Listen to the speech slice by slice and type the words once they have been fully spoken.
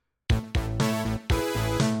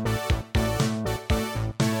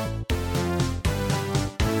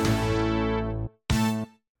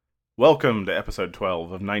Welcome to episode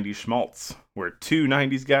 12 of 90s Schmaltz, where two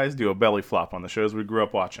 90s guys do a belly flop on the shows we grew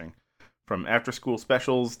up watching, from after-school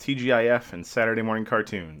specials, TGIF, and Saturday morning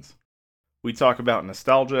cartoons. We talk about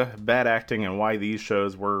nostalgia, bad acting, and why these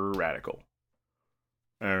shows were radical.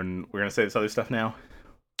 And we're going to say this other stuff now?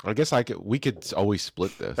 I guess we could always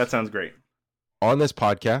split this. That sounds great. On this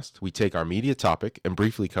podcast, we take our media topic and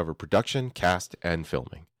briefly cover production, cast, and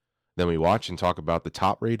filming. Then we watch and talk about the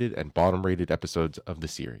top-rated and bottom-rated episodes of the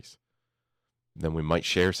series. Then we might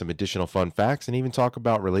share some additional fun facts and even talk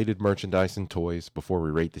about related merchandise and toys before we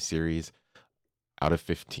rate the series out of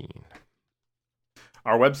 15.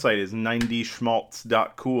 Our website is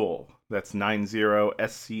 90schmaltz.cool. That's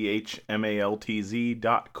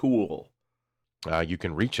 90schmaltz.cool. You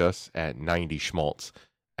can reach us at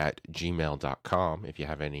 90schmaltz@gmail.com if you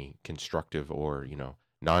have any constructive or,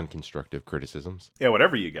 non-constructive criticisms. Yeah,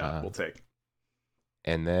 whatever you got, we'll take.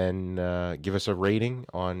 And then give us a rating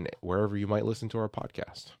on wherever you might listen to our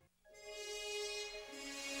podcast.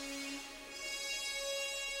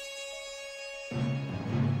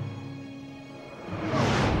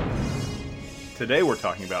 Today we're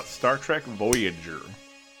talking about Star Trek Voyager.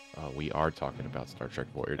 We are talking about Star Trek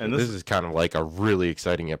Voyager. And this is kind of like a really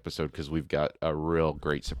exciting episode because we've got a real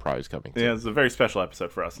great surprise coming. Yeah, it's a very special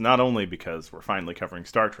episode for us. Not only because we're finally covering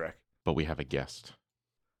Star Trek, but we have a guest.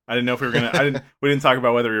 I didn't know if we were gonna. We didn't talk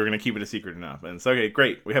about whether we were gonna keep it a secret or not. And it's okay,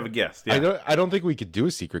 great. We have a guest. Yeah. I don't think we could do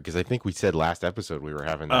a secret because I think we said last episode we were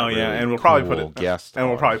having. That and we'll probably put it guest, and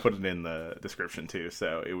we'll probably put it in the description too.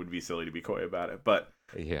 So it would be silly to be coy about it. But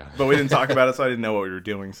yeah, but we didn't talk about it, so I didn't know what we were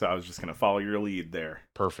doing. So I was just gonna follow your lead there.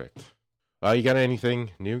 Perfect. You got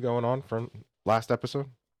anything new going on from last episode?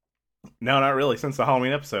 No, not really. Since the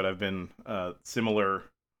Halloween episode, I've been similar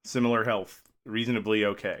health, reasonably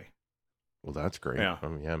okay. Well, that's great. Yeah,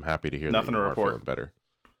 I'm happy to hear Nothing that you to are report. feeling better.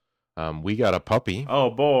 We got a puppy. Oh,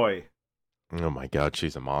 boy. Oh, my God.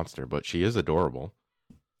 She's a monster, but she is adorable.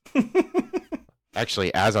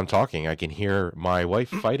 Actually, as I'm talking, I can hear my wife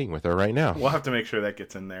fighting with her right now. We'll have to make sure that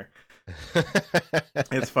gets in there.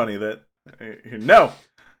 It's funny that... No!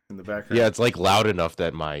 In the background. Yeah, it's like loud enough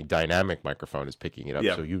that my dynamic microphone is picking it up,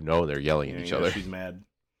 so they're yelling at each other. She's mad.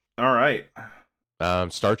 All right.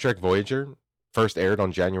 Star Trek Voyager first aired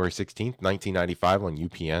on January 16th, 1995 on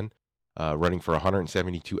UPN, running for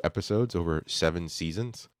 172 episodes over 7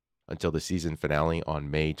 seasons until the season finale on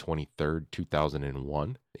May 23rd,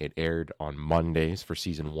 2001. It aired on Mondays for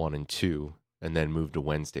season 1 and 2, and then moved to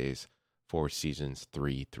Wednesdays for seasons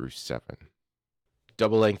 3 through 7.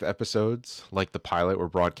 Double-length episodes, like the pilot, were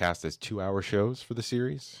broadcast as 2-hour shows for the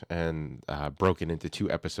series and broken into 2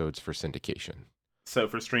 episodes for syndication. So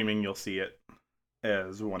for streaming, you'll see it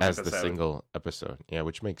as one as episode. The single episode. Yeah,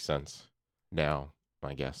 which makes sense now,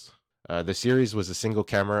 I guess. The series was a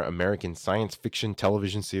single-camera American science fiction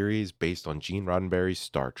television series based on Gene Roddenberry's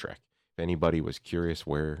Star Trek. If anybody was curious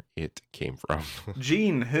where it came from.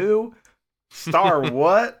 Gene who? Star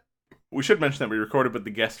what? We should mention that we recorded with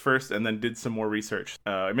the guest first and then did some more research.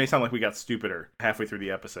 It may sound like we got stupider halfway through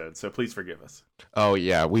the episode, so please forgive us. Oh,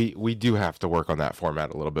 yeah, we do have to work on that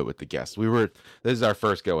format a little bit with the guests. This is our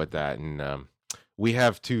first go at that, and we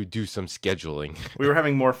have to do some scheduling. We were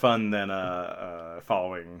having more fun than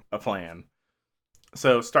following a plan.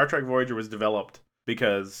 So Star Trek Voyager was developed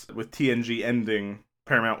because with TNG ending,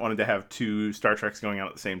 Paramount wanted to have 2 Star Treks going out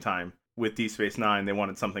at the same time. With Deep Space Nine, they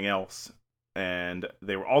wanted something else. And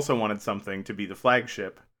they also wanted something to be the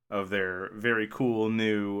flagship of their very cool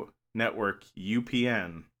new network,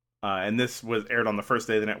 UPN. And this was aired on the first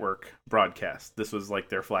day of the network broadcast. This was like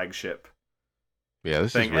their flagship. Yeah,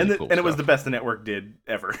 this thing. Is really cool and it was the best the network did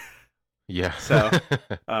ever. Yeah. So,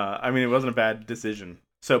 it wasn't a bad decision.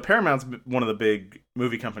 So Paramount's one of the big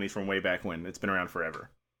movie companies from way back when. It's been around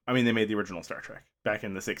forever. They made the original Star Trek back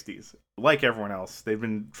in the 60s. Like everyone else, they've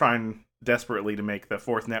been trying desperately to make the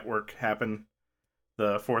 4th network happen.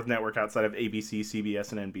 The 4th network outside of ABC,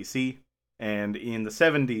 CBS, and NBC. And in the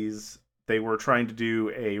 70s, they were trying to do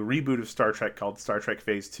a reboot of Star Trek called Star Trek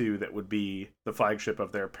Phase 2 that would be the flagship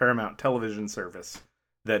of their Paramount television service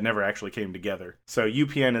that never actually came together. So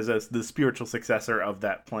UPN is the spiritual successor of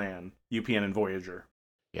that plan, UPN and Voyager.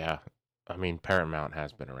 Yeah, Paramount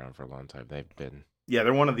has been around for a long time. They've been... Yeah,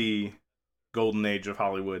 they're one of the golden age of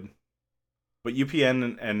Hollywood. But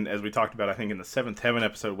UPN, and as we talked about, I think in the 7th Heaven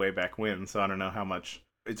episode way back when, so I don't know how much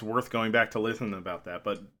it's worth going back to listen about that,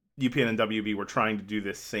 but UPN and WB were trying to do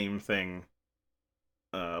this same thing.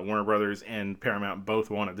 Warner Brothers and Paramount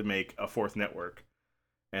both wanted to make a 4th network,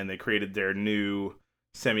 and they created their new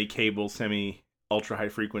semi-cable, semi-ultra-high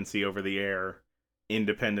frequency over-the-air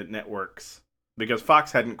independent networks, because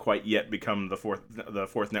Fox hadn't quite yet become the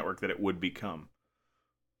fourth network that it would become.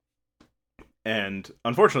 And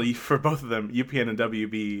unfortunately for both of them, UPN and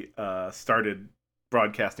WB started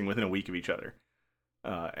broadcasting within a week of each other.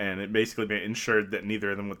 And it basically ensured that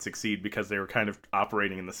neither of them would succeed because they were kind of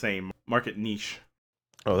operating in the same market niche.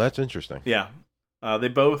 Oh, that's interesting. Yeah. They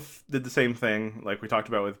both did the same thing. Like we talked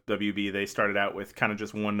about with WB, they started out with kind of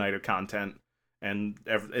just one night of content. And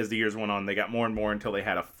as the years went on, they got more and more until they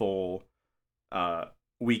had a full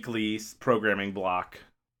weekly programming block.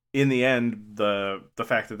 In the end, the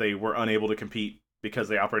fact that they were unable to compete because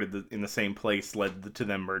they operated in the same place led to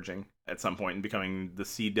them merging at some point and becoming the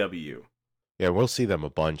CW. Yeah, we'll see them a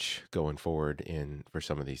bunch going forward for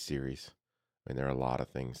some of these series. I mean, there are a lot of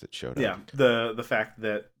things that showed up. Yeah, the fact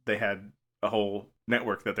that they had a whole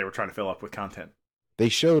network that they were trying to fill up with content. They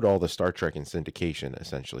showed all the Star Trek in syndication,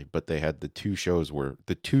 essentially, but they had the two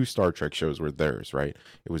Star Trek shows were theirs, right?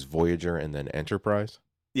 It was Voyager and then Enterprise.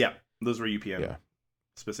 Yeah, those were UPN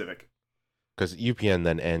specific. Because UPN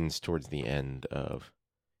then ends towards the end of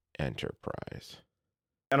Enterprise.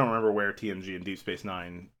 I don't remember where TNG and Deep Space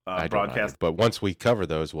Nine broadcast. But once we cover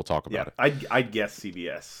those, we'll talk about it. I'd guess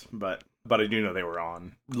CBS, but I do know they were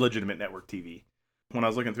on legitimate network TV. When I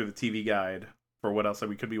was looking through the TV guide for what else that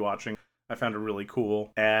we could be watching, I found a really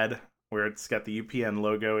cool ad where it's got the UPN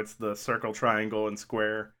logo. It's the circle, triangle, and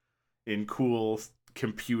square in cool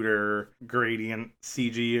computer gradient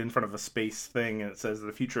CG in front of a space thing, and it says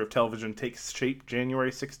the future of television takes shape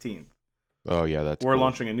January 16th. Oh yeah, we're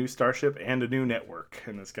launching a new starship and a new network,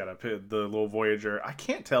 and it's got the little Voyager. I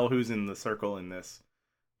can't tell who's in the circle in this,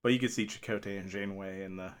 but you can see Chakotay and Janeway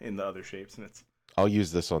in the other shapes, and it's. I'll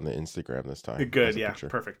use this on the Instagram this time. Good, yeah, picture.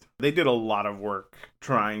 Perfect. They did a lot of work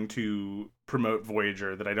trying to promote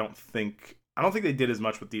Voyager that I don't think they did as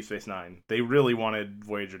much with Deep Space Nine. They really wanted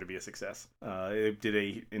Voyager to be a success. They did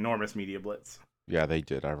a enormous media blitz. Yeah, they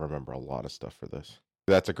did. I remember a lot of stuff for this.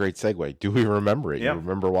 That's a great segue. Do we remember it? Yeah. You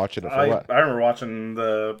remember watching it for what? I remember watching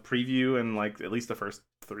the preview and at least the first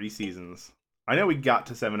 3 seasons. I know we got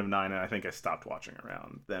to 7 of 9, and I think I stopped watching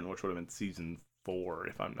around then, which would have been season 4,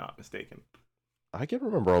 if I'm not mistaken. I can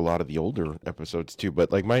remember a lot of the older episodes too,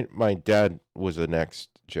 but my dad was a Next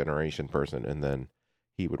Generation person, and then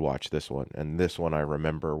he would watch this one, and this one I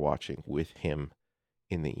remember watching with him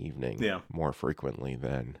in the evening more frequently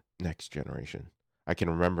than Next Generation. I can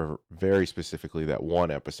remember very specifically that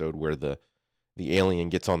one episode where the alien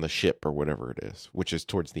gets on the ship or whatever it is, which is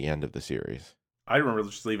towards the end of the series. I remember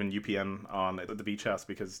just leaving UPN on at the beach house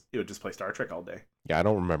because it would just play Star Trek all day. Yeah, I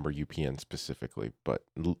don't remember UPN specifically, but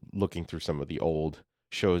looking through some of the old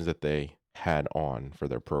shows that they had on for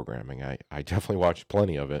their programming, I definitely watched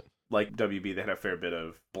plenty of it. Like WB, they had a fair bit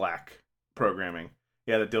of black programming.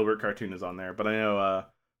 Yeah, the Dilbert cartoon is on there, but I know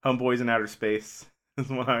Homeboys in Outer Space is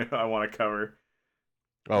one I want to cover.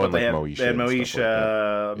 Oh, but and Moesha. They had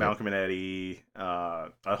Moesha, Malcolm and Eddie,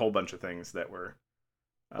 a whole bunch of things that were...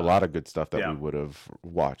 a lot of good stuff that we would have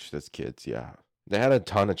watched as kids, yeah. They had a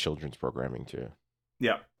ton of children's programming, too.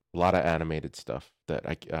 Yeah. A lot of animated stuff that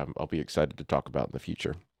I'll be excited to talk about in the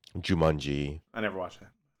future. Jumanji. I never watched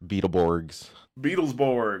that.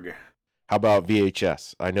 Beetlesborg. How about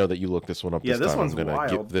VHS? I know that you looked this one up this time. One's I'm going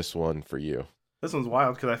to get this one for you. This one's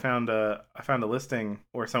wild because I found a listing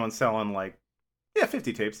where someone's selling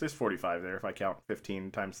 50 tapes. There's 45 there if I count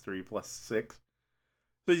 15 times 3 plus 6.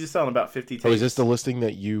 So he's just selling about 50 tapes. Oh, is this the listing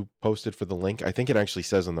that you posted for the link? I think it actually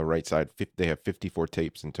says on the right side they have 54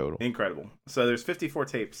 tapes in total. Incredible. So there's 54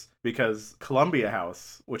 tapes because Columbia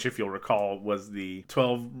House, which if you'll recall was the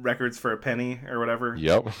 12 records for a penny or whatever.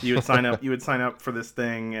 Yep. You would sign up for this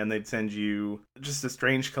thing and they'd send you just a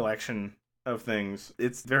strange collection of things.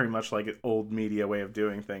 It's very much like an old media way of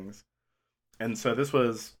doing things. And so this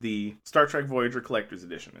was the Star Trek Voyager Collector's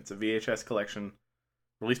Edition. It's a VHS collection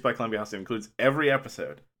released by Columbia House. It includes every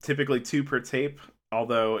episode, typically 2 per tape,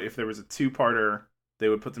 although if there was a 2-parter, they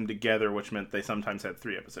would put them together, which meant they sometimes had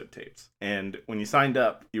 3-episode tapes. And when you signed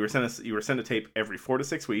up, you were sent a tape every 4 to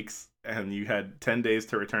 6 weeks, and you had 10 days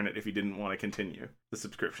to return it if you didn't want to continue the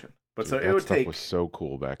subscription. But so it would take... was so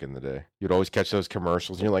cool back in the day. You'd always catch those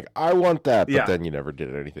commercials, and you're like, I want that, but then you never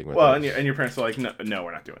did anything with it. Well, and your parents were like, no,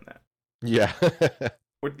 we're not doing that. Yeah.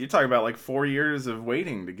 You're talking about 4 years of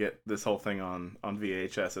waiting to get this whole thing on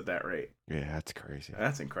VHS at that rate. Yeah, that's crazy.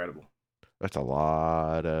 That's incredible. That's a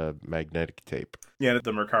lot of magnetic tape. Yeah,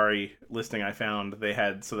 the Mercari listing I found, they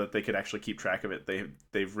had so that they could actually keep track of it.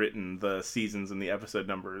 They've written the seasons and the episode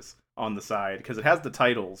numbers on the side because it has the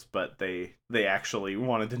titles, but they actually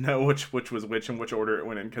wanted to know which was which and which order it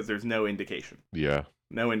went in because there's no indication. Yeah.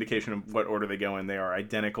 No indication of what order they go in. They are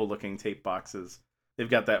identical looking tape boxes. They've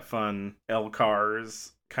got that fun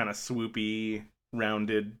L-Cars kind of swoopy,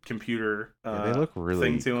 rounded computer they look really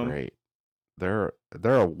thing to them. Great. they're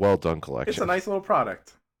a well done collection. It's a nice little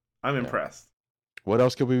product. I'm impressed. What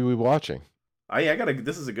else could we be watching?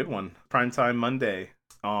 This is a good one. Primetime Monday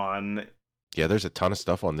on. Yeah, there's a ton of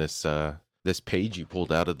stuff on this this page you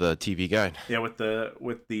pulled out of the TV guide. Yeah, with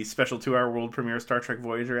the special 2-hour world premiere Star Trek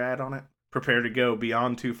Voyager ad on it. Prepare to go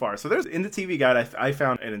beyond too far. So there's in the TV guide, I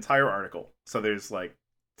found an entire article. So there's like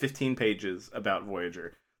 15 pages about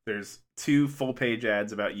Voyager. There's 2 full-page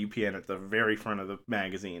ads about UPN at the very front of the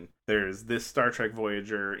magazine. There's this Star Trek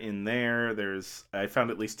Voyager in there. I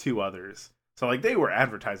found at least 2 others. So like they were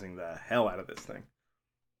advertising the hell out of this thing.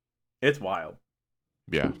 It's wild.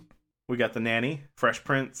 Yeah. We got The Nanny, Fresh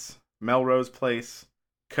Prince, Melrose Place,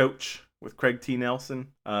 Coach with Craig T. Nelson.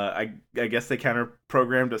 I guess they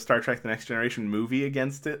counter-programmed a Star Trek The Next Generation movie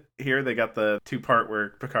against it here. They got the 2-part where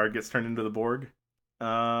Picard gets turned into the Borg.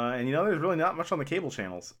 And there's really not much on the cable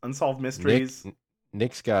channels. Unsolved Mysteries.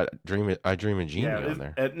 Nick's got I Dream of Jeannie on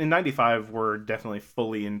there. In 95, we're definitely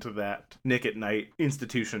fully into that Nick at Night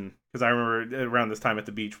institution. Because I remember around this time at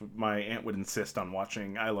the beach, my aunt would insist on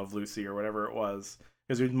watching I Love Lucy or whatever it was.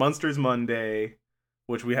 Because there's Monsters Monday,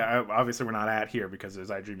 which obviously we're not at here because there's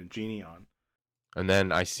I Dream of Jeannie on. And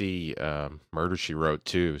then I see Murder, She Wrote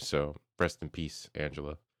too, so rest in peace,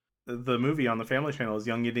 Angela. The movie on the Family Channel is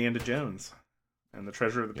Young Indiana Jones and the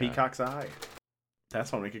Treasure of the Peacock's Eye.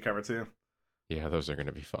 That's one we could cover too. Yeah, those are going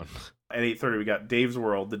to be fun. At 8:30, we got Dave's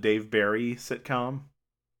World, the Dave Barry sitcom.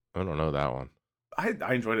 I don't know that one.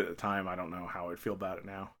 I enjoyed it at the time. I don't know how I'd feel about it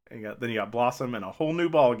now. Then you got Blossom and A Whole New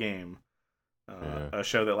Ball Game. A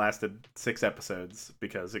show that lasted 6 episodes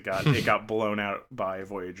because it got blown out by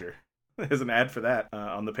Voyager. There's an ad for that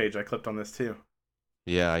on the page I clipped on this too.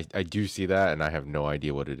 Yeah, I do see that, and I have no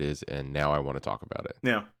idea what it is, and now I want to talk about it.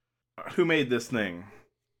 Yeah. Who made this thing?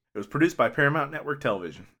 It was produced by Paramount Network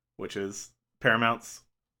Television, which is Paramount's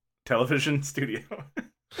television studio.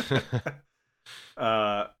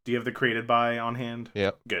 Do you have the created by on hand?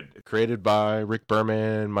 Yep. Good. Created by Rick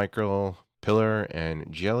Berman, Michael Piller,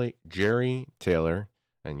 and Jerry Taylor.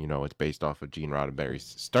 And, it's based off of Gene Roddenberry's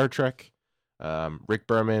Star Trek. Rick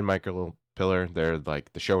Berman, Michael Piller, they're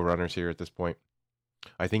like the showrunners here at this point.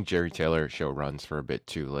 I think Jerry Taylor show runs for a bit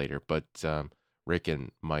too later, but Rick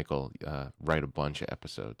and Michael write a bunch of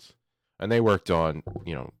episodes. And they worked on,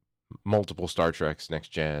 multiple Star Treks, Next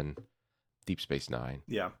Gen, Deep Space Nine.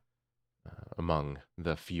 Yeah. Among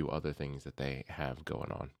the few other things that they have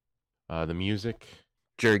going on. The music,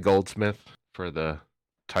 Jerry Goldsmith for the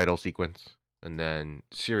title sequence. And then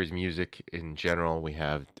series music in general, we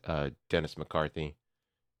have Dennis McCarthy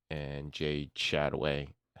and Jay Chataway.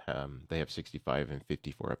 They have 65 and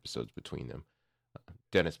 54 episodes between them.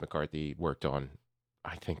 Dennis McCarthy worked on,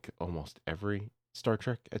 I think, almost every Star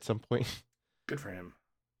Trek at some point. Good for him.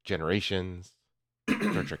 Generations,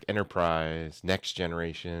 Star Trek Enterprise, Next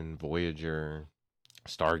Generation, Voyager,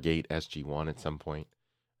 Stargate SG-1 at some point.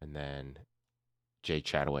 And then Jay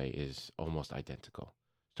Chataway is almost identical.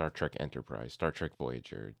 Star Trek Enterprise, Star Trek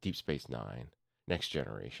Voyager, Deep Space Nine, Next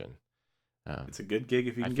Generation. It's a good gig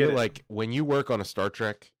if you can get it. I feel like when you work on a Star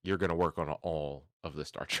Trek, you're going to work on all of the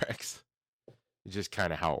Star Treks. It's just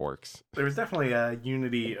kind of how it works. There was definitely a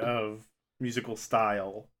unity of musical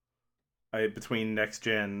style between Next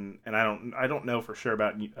Gen, and I don't know for sure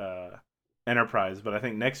about Enterprise, but I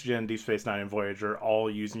think Next Gen, Deep Space Nine, and Voyager all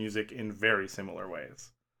use music in very similar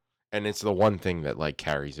ways. And it's the one thing that like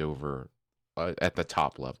carries over at the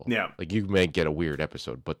top level. Yeah. Like you may get a weird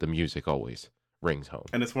episode, but the music always rings home.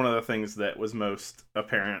 And it's one of the things that was most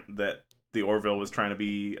apparent that the Orville was trying to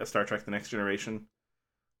be a Star Trek The Next Generation.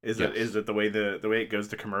 Is that the way it goes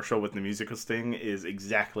to commercial with the musical sting is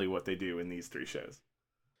exactly what they do in these 3 shows.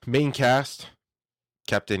 Main cast,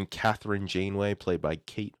 Captain Kathryn Janeway, played by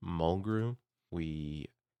Kate Mulgrew. We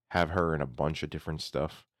have her in a bunch of different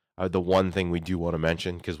stuff. The one thing we do want to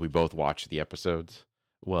mention, because we both watched the episodes,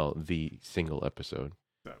 well, the single episode.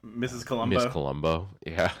 Mrs. Columbo. Miss Columbo,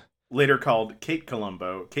 yeah. Later called Kate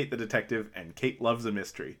Columbo, Kate the Detective, and Kate Loves a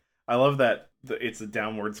Mystery. I love that it's a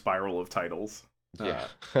downward spiral of titles. Yeah.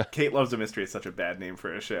 Kate Loves a Mystery is such a bad name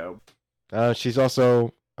for a show. She's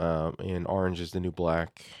also in Orange is the New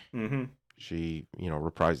Black. Mm-hmm. She,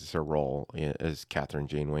 reprises her role as Kathryn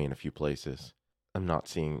Janeway in a few places. I'm not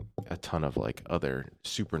seeing a ton of like other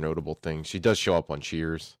super notable things. She does show up on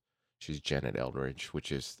Cheers. She's Janet Eldridge,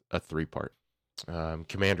 which is a 3-part.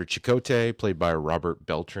 Commander Chakotay, played by Robert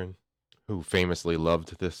Beltran, who famously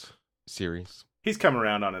loved this series. He's come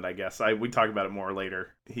around on it, I guess. We talk about it more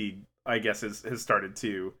later. He, I guess, has started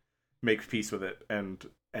to make peace with it and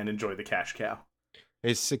enjoy the cash cow. He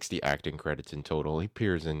has 60 acting credits in total. He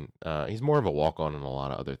appears in, he's more of a walk-on in a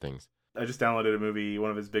lot of other things. I just downloaded a movie.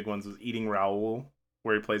 One of his big ones was Eating Raoul.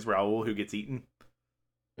 where he plays Raoul, who gets eaten.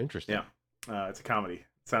 Interesting. Yeah, it's a comedy.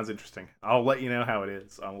 Sounds interesting. I'll let you know how it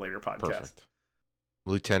is on a later podcast. Perfect.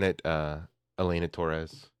 Lieutenant Elena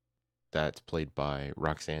Torres, that's played by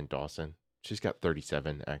Roxanne Dawson. She's got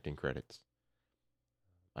 37 acting credits.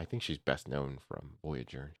 I think she's best known from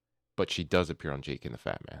Voyager, but she does appear on Jake and the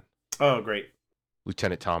Fat Man. Oh, great.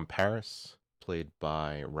 Lieutenant Tom Paris, played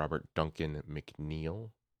by Robert Duncan McNeil.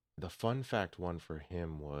 The fun fact one for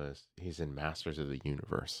him was he's in Masters of the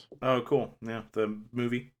Universe. Oh, cool. Yeah, the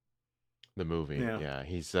movie. The movie, Yeah.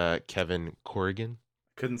 He's Kevin Corrigan.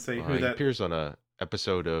 Couldn't say who He that... appears on a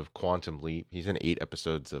episode of Quantum Leap. He's in 8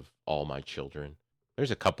 episodes of All My Children.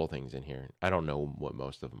 There's a couple things in here. I don't know what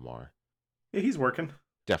most of them are. Yeah, he's working.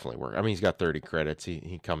 Definitely work. I mean, he's got 30 credits.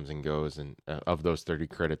 He comes and goes, and of those 30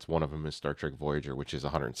 credits, one of them is Star Trek Voyager, which is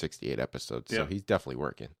 168 episodes. So he's definitely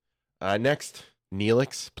working. Next,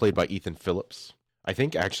 Neelix, played by Ethan Phillips. I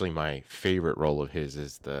think actually my favorite role of his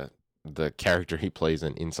is the character he plays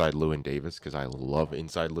in Inside Llewyn Davis, because I love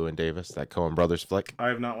Inside Llewyn Davis, that Coen Brothers flick. I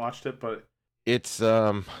have not watched it, but it's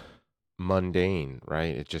mundane,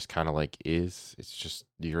 right? It just kind of like is. It's just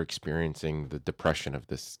you're experiencing the depression of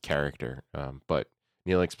this character. But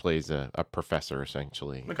Neelix plays a professor,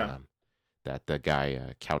 essentially, that the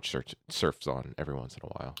guy couch surfs on every once in a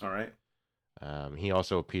while. All right. He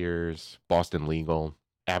also appears Boston Legal,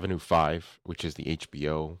 Avenue 5, which is the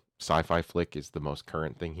HBO sci-fi flick, is the most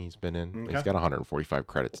current thing he's been in. Okay. He's got 145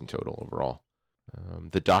 credits in total overall.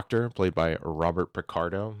 The Doctor, played by Robert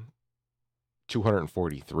Picardo,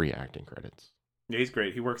 243 acting credits. Yeah, he's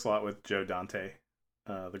great. He works a lot with Joe Dante,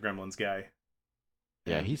 the Gremlins guy.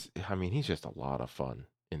 Yeah, he's just a lot of fun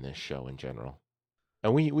in this show in general.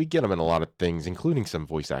 And we get him in a lot of things, including some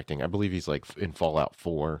voice acting. I believe he's like in Fallout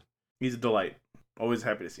 4. He's a delight. Always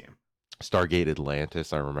happy to see him. Stargate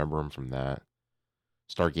Atlantis, I remember him from that.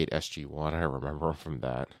 Stargate SG-1, I remember him from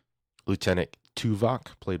that. Lieutenant Tuvok,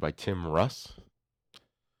 played by Tim Russ.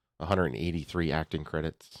 183 acting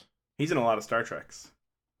credits. He's in a lot of Star Treks.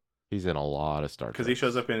 He's in a lot of Star Treks. Because he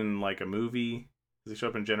shows up in like a movie. Does he show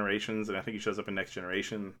up in Generations? And I think he shows up in Next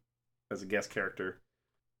Generation as a guest character.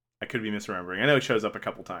 I could be misremembering. I know he shows up a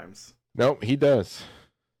couple times. Nope, he does.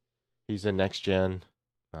 He's in Next Gen.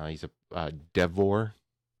 He's a Devor.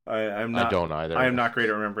 I don't either. I am not great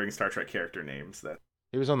at remembering Star Trek character names.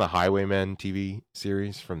 He was on the Highwaymen TV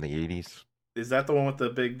series from the 80s. Is that the one with the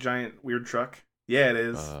big giant weird truck? Yeah, it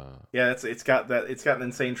is. Yeah, it's got an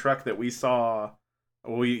insane truck that we saw.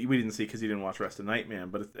 Well, we didn't see because you didn't watch Rest of Nightman,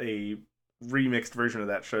 but a remixed version of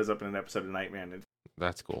that shows up in an episode of Nightman.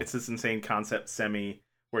 That's cool. It's this insane concept semi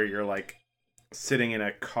where you're like sitting in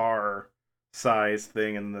a car size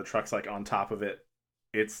thing and the truck's like on top of it.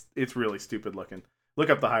 It's really stupid looking. Look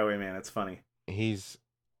up the Highwayman. It's funny. He's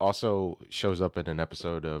also shows up in an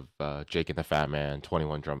episode of Jake and the Fat Man,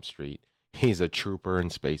 21 Jump Street. He's a trooper in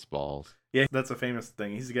Spaceballs. Yeah, that's a famous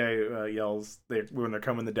thing. He's the guy who yells when they're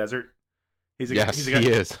coming in the desert. He is.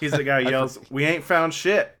 He's the guy who yells, "We ain't found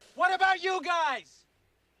shit." What about you guys?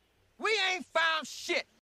 We ain't found shit.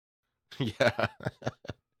 Yeah.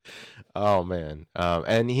 Oh, man.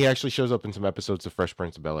 And he actually shows up in some episodes of Fresh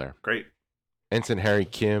Prince of Bel-Air. Great. Ensign Harry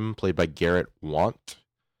Kim, played by Garrett Want.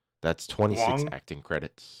 That's 26 Wong? Acting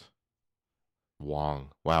credits.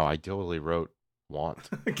 Wong. Wow, I totally wrote Want.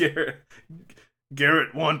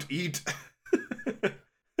 Garrett Want eat.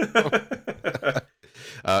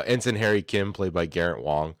 Ensign Harry Kim, played by Garrett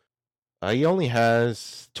Wong. He only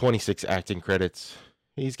has 26 acting credits.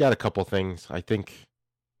 He's got a couple things. I think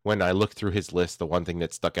when I looked through his list, the one thing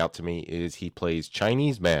that stuck out to me is he plays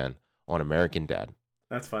Chinese man on American Dad.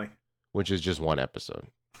 That's funny. Which is just one episode.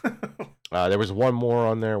 There was one more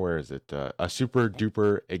on there. Where is it? A super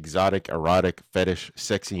duper exotic, erotic, fetish,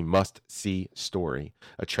 sexy, must-see story.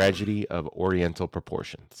 A tragedy of oriental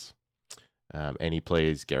proportions. And he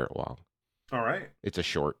plays Garrett Wong. All right. It's a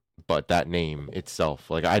short, but that name itself,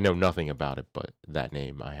 like I know nothing about it, but that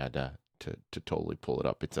name I had to totally pull it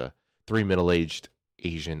up. It's 3 middle-aged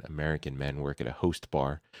Asian American men work at a host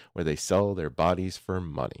bar where they sell their bodies for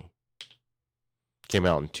money. Came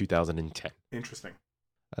out in 2010. Interesting.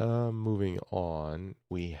 Moving on,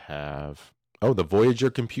 we have the Voyager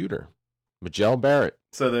computer, Majel Barrett.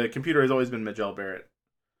 So the computer has always been Majel Barrett.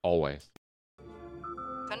 Always.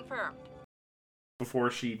 Confirmed.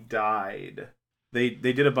 Before she died, they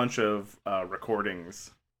did a bunch of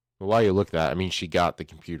recordings. Well, while you look at that, I mean, she got the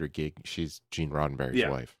computer gig. She's Gene Roddenberry's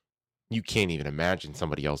wife. You can't even imagine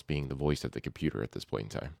somebody else being the voice of the computer at this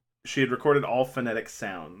point in time. She had recorded all phonetic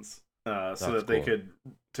sounds so that they cool. could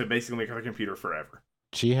to basically make her computer forever.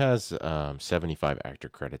 She has 75 actor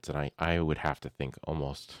credits, and I would have to think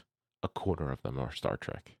almost a quarter of them are Star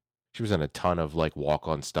Trek. She was in a ton of like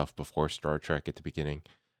walk-on stuff before Star Trek at the beginning.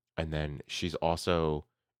 And then she's also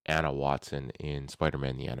Anna Watson in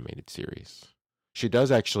Spider-Man the Animated Series. She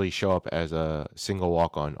does actually show up as a single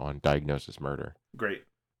walk-on on Diagnosis Murder. Great.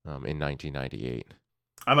 In 1998.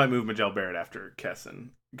 I might move Majel Barrett after Kessin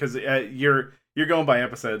because you're going by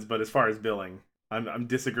episodes, but as far as billing, I'm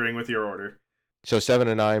disagreeing with your order. So 7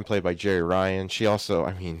 and 9 played by Jerry Ryan. She also,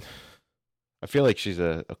 I mean, I feel like she's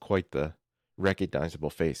a quite the recognizable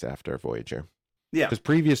face after Voyager. Yeah. Because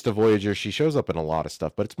previous to Voyager, she shows up in a lot of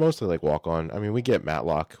stuff, but it's mostly like walk-on. I mean, we get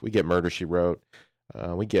Matlock, we get Murder, She Wrote,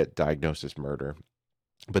 we get Diagnosis Murder,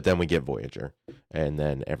 but then we get Voyager, and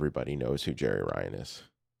then everybody knows who Jerry Ryan is.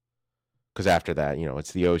 Because after that,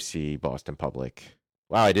 it's the OC, Boston Public.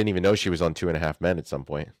 Wow, I didn't even know she was on 2.5 Men at some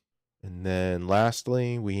point. And then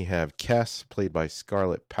lastly, we have Kes, played by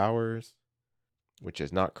Scarlett Powers, which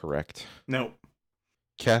is not correct. Nope.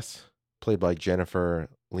 Kes, played by Jennifer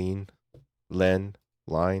Line.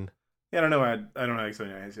 Yeah, I don't know how to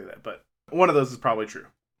say that, but one of those is probably true.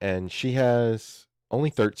 And she has only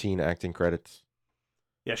 13 acting credits.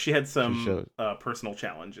 Yeah, she had some personal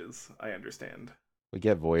challenges, I understand. We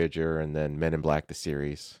get Voyager and then Men in Black, the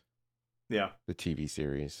series. Yeah. The TV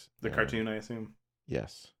series. The cartoon, I assume?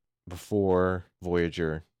 Yes. Before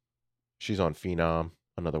Voyager, she's on Phenom,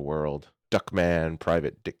 Another World, Duckman,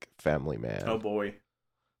 Private Dick, Family Man. Oh, boy.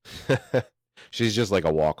 She's just like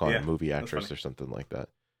a walk-on movie actress or something like that.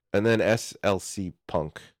 And then SLC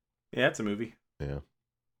Punk. Yeah, it's a movie. Yeah.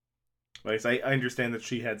 Like, I understand that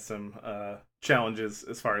she had some challenges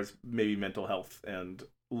as far as maybe mental health and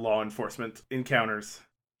law enforcement encounters.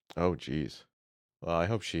 Oh, geez. Well, I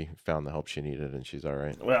hope she found the help she needed and she's all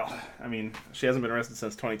right. Well, I mean, she hasn't been arrested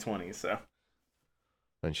since 2020, so.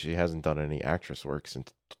 And she hasn't done any actress work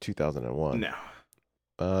since 2001. No.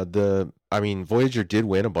 Voyager did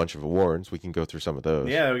win a bunch of awards. We can go through some of those.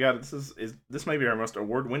 Yeah, we got this might be our most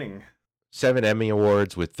award-winning. 7 Emmy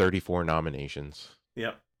Awards with 34 nominations.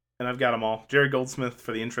 Yep. And I've got them all. Jerry Goldsmith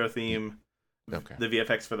for the intro theme. Okay. The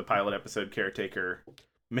VFX for the pilot episode, Caretaker.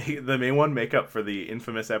 The main one, makeup for the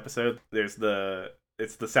infamous episode. It's the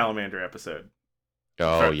Salamander episode.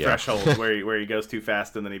 Oh, yeah. Threshold, where he goes too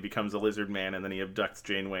fast and then he becomes a lizard man and then he abducts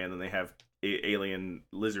Janeway and then they have alien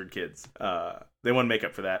lizard kids. They won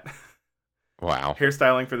makeup for that. Wow.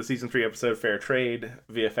 Hairstyling for the season 3 episode, Fair Trade.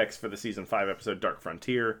 VFX for the season 5 episode, Dark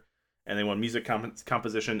Frontier. And they won music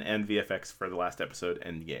composition and VFX for the last episode,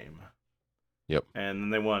 Endgame. Yep. And then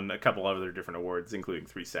they won a couple other different awards, including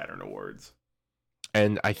 3 Saturn Awards.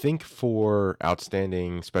 And I think for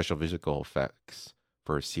outstanding special physical effects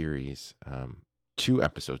for a series, 2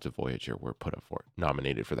 episodes of Voyager were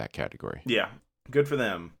nominated for that category. Yeah, good for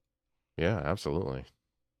them. Yeah, absolutely.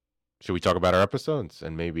 Should we talk about our episodes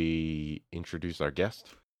and maybe introduce our guest?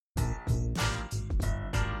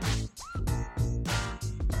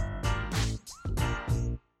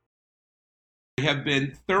 I have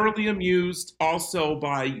been thoroughly amused also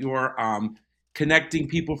by your connecting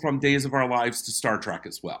people from Days of Our Lives to Star Trek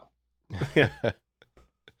as well.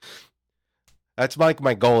 That's like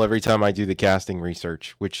my goal every time I do the casting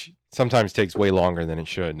research, which sometimes takes way longer than it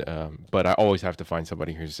should. But I always have to find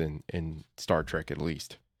somebody who's in Star Trek at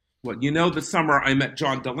least. Well, this summer I met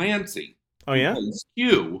John Delancey. Oh, yeah?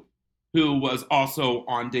 Hugh, who was also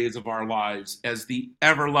on Days of Our Lives as the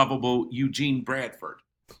ever-lovable Eugene Bradford.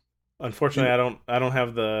 Unfortunately, I don't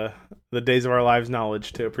have the Days of Our Lives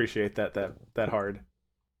knowledge to appreciate that hard.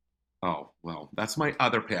 Oh, well, that's my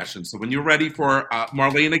other passion. So when you're ready for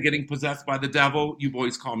Marlena getting possessed by the devil, you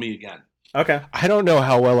boys call me again. Okay. I don't know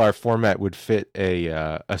how well our format would fit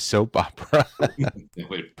a soap opera.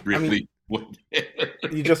 It really would.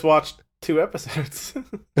 You just watched 2 episodes.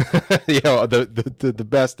 The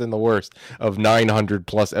best and the worst of 900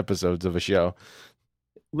 plus episodes of a show.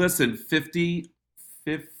 Listen,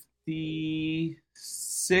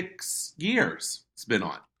 56 years it's been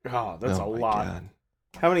on. Oh, that's a lot. God.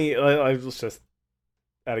 How many? I was just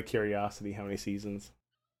out of curiosity. How many seasons?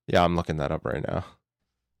 Yeah, I'm looking that up right now.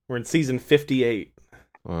 We're in season 58.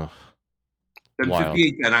 Ugh. Then Wild.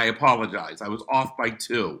 58. Then I apologize. I was off by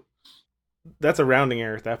 2. That's a rounding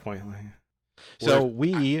error at that point. So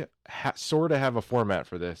we sort of have a format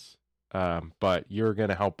for this, but you're going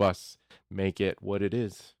to help us make it what it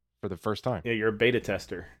is for the first time. Yeah, you're a beta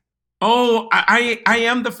tester. Oh, I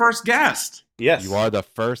am the first guest. Yes, you are the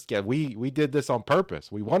first guest. We did this on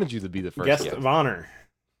purpose. We wanted you to be the first guest of honor.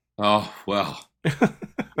 Oh, well.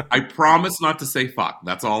 I promise not to say fuck.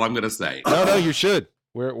 That's all I'm going to say. No, you should.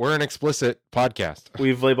 We're an explicit podcast.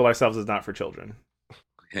 We've labeled ourselves as not for children.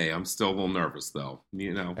 Hey, I'm still a little nervous, though.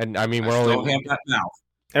 And I mean, I still have that mouth.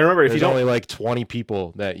 And remember, if There's you don't, only like 20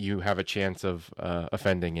 people that you have a chance of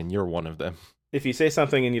offending, and you're one of them. if you say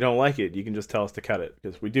something and you don't like it, you can just tell us to cut it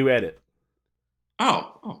because we do edit.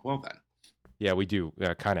 Oh, well then. Yeah, we do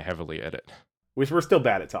kind of heavily edit. We're still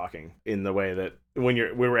bad at talking in the way that when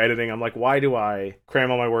we were editing, I'm like, why do I cram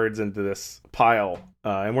all my words into this pile?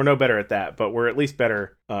 And we're no better at that, but we're at least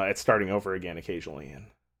better at starting over again occasionally.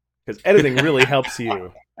 Because editing really helps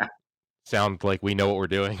you. Sound like we know what we're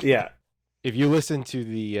doing. Yeah. If you listen to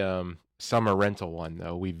the summer rental one,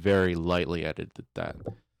 though, we very lightly edited that.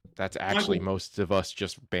 That's actually most of us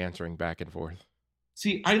just bantering back and forth.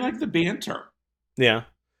 See, I like the banter. Yeah.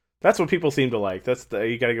 That's what people seem to like.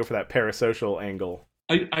 You got to go for that parasocial angle.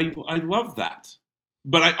 I love that.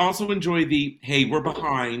 But I also enjoy the, hey, we're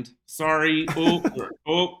behind. Sorry.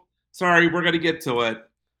 Sorry, we're going to get to it.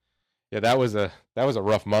 Yeah, that was a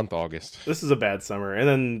rough month, August. This is a bad summer. And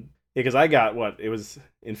then, because I got, it was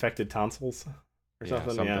infected tonsils or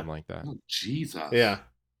something? Something like that. Oh, Jesus. Yeah.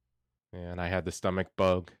 And I had the stomach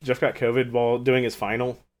bug. Jeff got COVID while doing his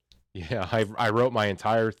final. Yeah, I wrote my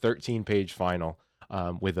entire 13-page final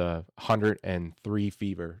with 103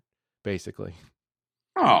 fever, basically.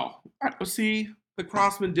 Oh, see, the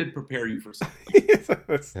Crossman did prepare you for something.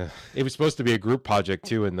 Yeah. It was supposed to be a group project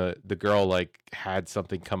too, and the girl had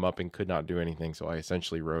something come up and could not do anything, so I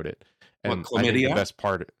essentially wrote it. And I think the best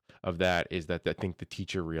part of that is that I think the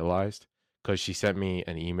teacher realized, because she sent me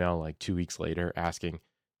an email 2 weeks later asking,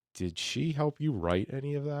 "Did she help you write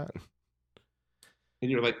any of that?" And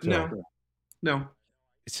you're like, no.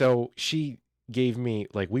 So she gave me,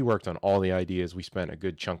 we worked on all the ideas. We spent a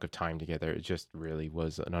good chunk of time together. It just really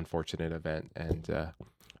was an unfortunate event. And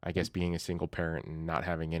I guess being a single parent and not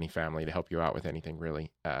having any family to help you out with anything really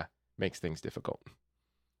makes things difficult.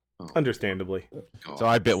 Understandably. God. So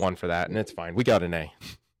I bit one for that, and it's fine. We got an A.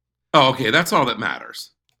 Oh, okay. That's all that matters.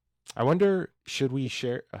 I wonder, should we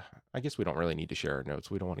share? I guess we don't really need to share our notes.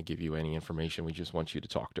 We don't want to give you any information. We just want you to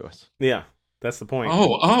talk to us. Yeah. That's the point.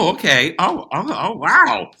 Oh, okay. Oh,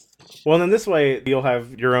 wow. Well, then this way you'll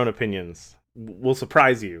have your own opinions. We'll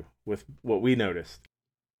surprise you with what we noticed.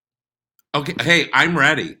 Okay. Hey, I'm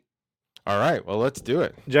ready. All right. Well, let's do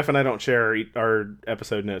it. Jeff and I don't share our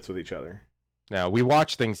episode notes with each other. Now, we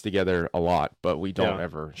watch things together a lot, but we don't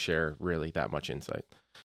ever share really that much insight.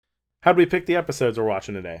 How do we pick the episodes we're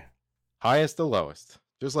watching today? Highest to lowest,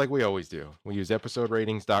 just like we always do. We use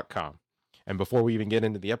episoderatings.com. And before we even get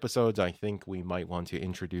into the episodes, I think we might want to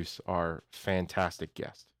introduce our fantastic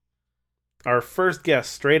guest. Our first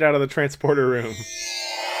guest, straight out of the transporter room.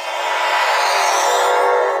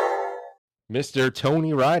 Mr.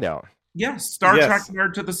 Tony Rideout. Yes, Star Trek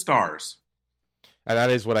nerd to the stars. And that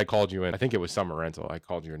is what I called you in. I think it was Summer Rental. I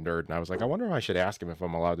called you a nerd, and I was like, I wonder if I should ask him if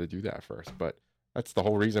I'm allowed to do that first. But that's the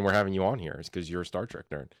whole reason we're having you on here, is because you're a Star Trek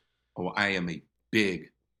nerd. Oh, I am a big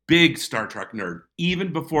Star Trek nerd,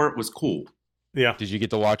 even before it was cool. Yeah. Did you get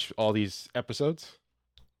to watch all these episodes?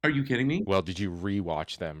 Are you kidding me? Well, did you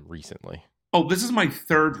rewatch them recently? Oh, this is my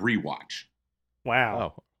third rewatch.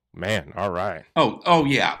 Wow. Oh, man. All right. Oh,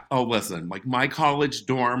 yeah. Oh, listen. My college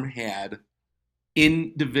dorm had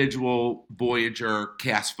individual Voyager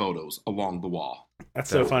cast photos along the wall. That's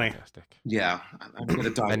so funny. Fantastic. Yeah. I'm going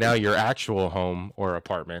to die. And now your actual home or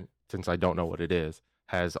apartment, since I don't know what it is,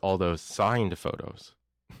 has all those signed photos.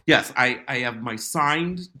 Yes, I have my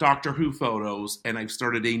signed Doctor Who photos, and I've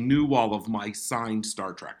started a new wall of my signed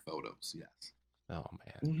Star Trek photos. Yes. Oh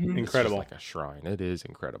man, Mm-hmm. Incredible! It's just like a shrine. It is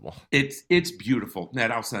incredible. It's beautiful.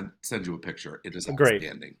 Ned, I'll send you a picture. It is Great.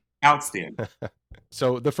 Outstanding.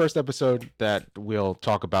 So the first episode that we'll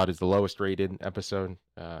talk about is the lowest rated episode.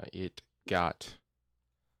 It got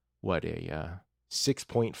a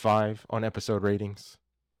 6.5 on episode ratings.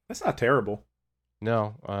 That's not terrible.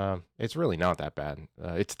 No, it's really not that bad.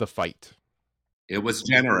 It's The Fight. It was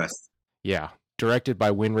generous. Yeah. Directed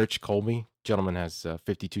by Winrich Colby. Gentleman has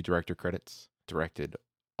 52 director credits. Directed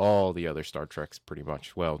all the other Star Treks pretty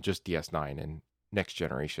much. Well, just DS9 and Next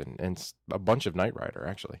Generation and a bunch of Knight Rider,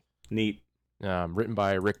 actually. Neat. Written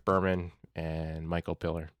by Rick Berman and Michael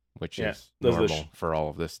Piller, which is those are normal for all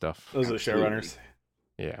of this stuff. Those are the showrunners.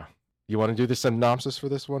 Yeah. You want to do the synopsis for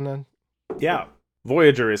this one then? Yeah.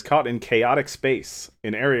 Voyager is caught in chaotic space,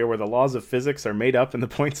 an area where the laws of physics are made up and the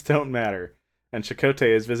points don't matter. And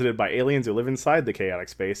Chakotay is visited by aliens who live inside the chaotic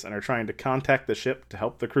space and are trying to contact the ship to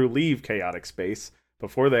help the crew leave chaotic space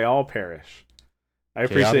before they all perish. I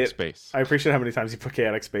appreciate how many times you put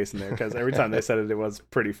chaotic space in there, because every time they said it, it was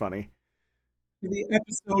pretty funny. The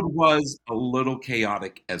episode was a little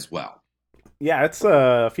chaotic as well. Yeah, it's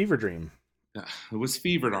a fever dream. It was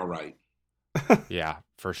fevered all right. Yeah,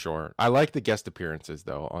 for sure. I like the guest appearances,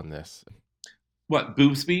 though, on this. What,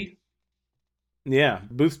 Boobsby? Yeah,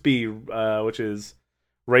 Boothby, which is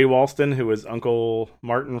Ray Walston, who was Uncle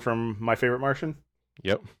Martin from My Favorite Martian.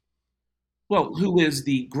 Yep. Well, who is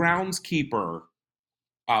the groundskeeper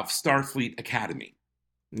of Starfleet Academy?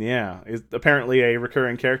 Yeah, is apparently a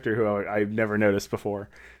recurring character who I've never noticed before.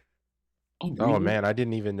 Oh, Oh really? man, I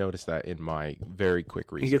didn't even notice that in my very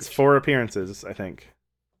quick research. He gets 4 appearances, I think.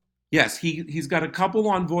 Yes, he's got a couple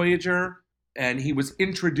on Voyager, and he was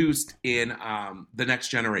introduced in The Next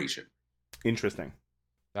Generation. Interesting.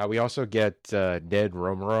 We also get Ned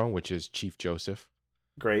Romero, which is Chief Joseph.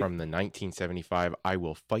 Great. From the 1975 I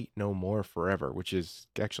Will Fight No More Forever, which is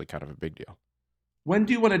actually kind of a big deal. When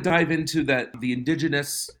do you want to dive into the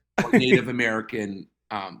indigenous or Native American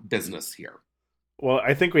business here? Well,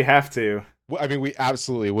 I think we have to. Well, I mean, we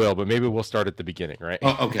absolutely will, but maybe we'll start at the beginning, right?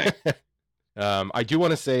 Oh, okay. I do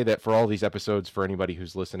want to say that for all these episodes, for anybody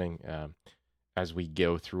who's listening, as we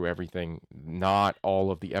go through everything, not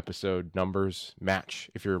all of the episode numbers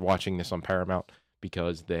match if you're watching this on Paramount,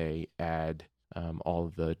 because they add all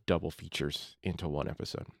of the double features into one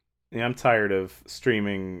episode. Yeah, I'm tired of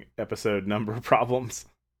streaming episode number problems.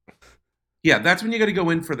 Yeah, that's when you got to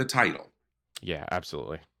go in for the title. Yeah,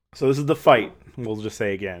 absolutely. So this is the fight, we'll just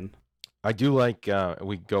say again. I do like,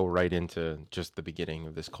 we go right into just the beginning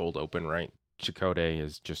of this cold open, right? Chakotay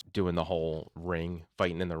is just doing the whole ring,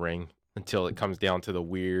 fighting in the ring, until it comes down to the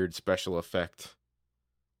weird special effect,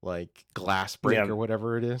 like glass break or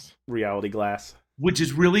whatever it is. Reality glass. Which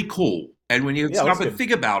is really cool. And when you stop and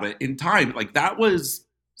think about it in time, like that was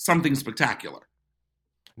something spectacular.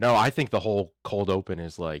 No, I think the whole cold open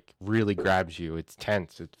is like really grabs you. It's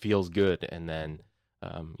tense. It feels good. And then,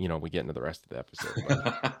 we get into the rest of the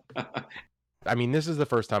episode. But, I mean, this is the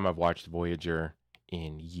first time I've watched Voyager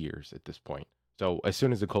in years at this point. So as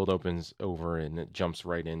soon as the cold opens over and it jumps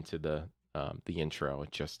right into the intro,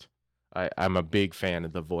 it just, I'm a big fan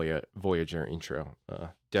of the Voyager intro.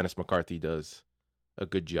 Dennis McCarthy does a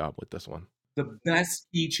good job with this one. The best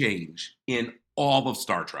key change in all of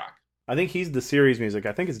Star Trek. I think he's the series music.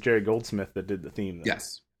 I think it's Jerry Goldsmith that did the theme, though.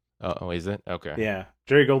 Yes. Oh, is it? Okay. Yeah.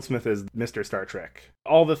 Jerry Goldsmith is Mr. Star Trek.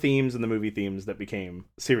 All the themes and the movie themes that became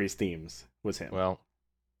series themes was him. Well,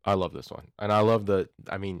 I love this one. And I love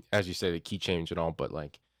as you say, the key change and all, but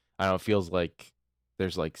like, I don't know, it feels like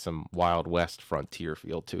there's like some Wild West frontier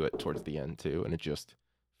feel to it towards the end too. And it just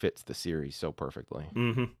fits the series so perfectly.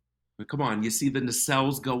 Mm-hmm. But come on, you see the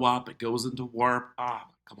nacelles go up, it goes into warp.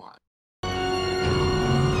 Come on.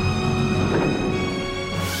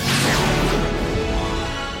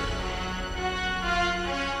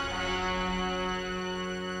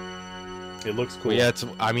 It looks cool. Well, yeah,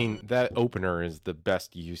 that opener is the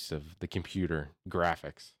best use of the computer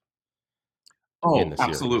graphics. Oh,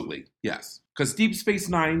 absolutely. Yes. Because Deep Space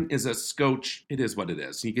Nine is a scotch. It is what it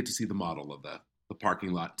is. You get to see the model of the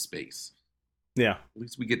parking lot in space. Yeah. At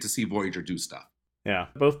least we get to see Voyager do stuff. Yeah.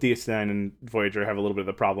 Both DS9 and Voyager have a little bit of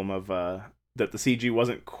the problem of that the CG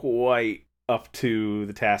wasn't quite up to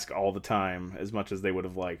the task all the time as much as they would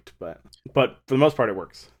have liked. But for the most part, it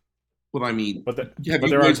works. Well, I mean, have you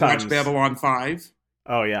guys watched Babylon 5?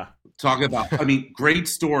 Oh, yeah. Talk about, great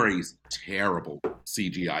stories, terrible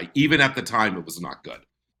CGI. Even at the time, it was not good.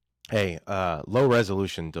 Hey, low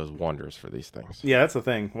resolution does wonders for these things. Yeah, that's the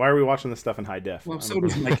thing. Why are we watching this stuff in high def? Well, so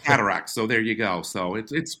does my cataract, so there you go. So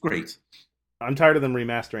it's great. I'm tired of them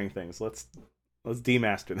remastering things. Let's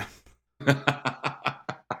demaster them.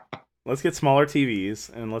 Let's get smaller TVs,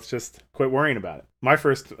 and let's just quit worrying about it. My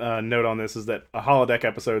first note on this is that holodeck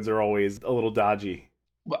episodes are always a little dodgy.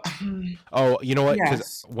 Oh, you know what? Because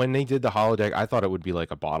Yes. when they did the holodeck, I thought it would be like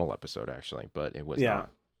a bottle episode, actually, but it was not.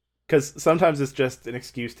 Because sometimes it's just an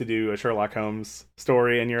excuse to do a Sherlock Holmes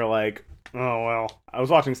story, and you're like, oh, well, I was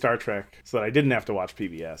watching Star Trek, so I didn't have to watch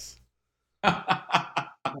PBS.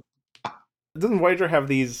 Doesn't Voyager have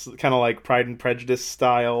these kind of like Pride and Prejudice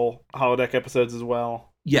style holodeck episodes as well?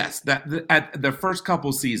 Yes, at the first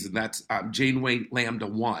couple seasons, that's Janeway Lambda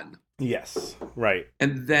 1. Yes, right.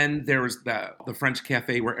 And then there was the French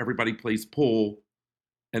cafe where everybody plays pool.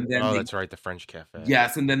 And then that's right, the French cafe.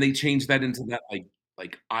 Yes, and then they changed that into that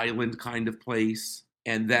like island kind of place.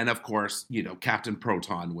 And then of course, Captain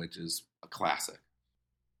Proton, which is a classic.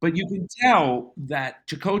 But you can tell that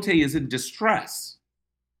Chakotay is in distress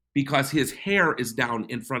because his hair is down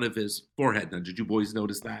in front of his forehead. Now, did you boys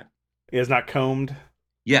notice that? He is not combed.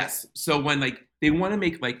 Yes. So when they want to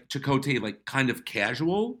make Chakotay kind of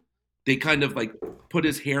casual, they kind of put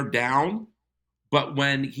his hair down, but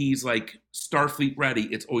when he's Starfleet ready,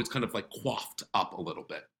 it's always kind of coiffed up a little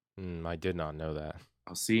bit. I did not know that.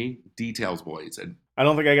 I'll see details, boys. And I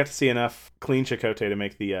don't think I got to see enough clean Chakotay to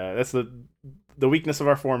make the that's the weakness of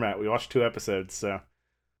our format. We watched 2 episodes, so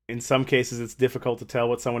In some cases, it's difficult to tell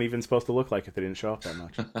what someone even's supposed to look like if they didn't show up that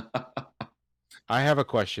much. I have a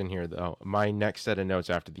question here, though. My next set of notes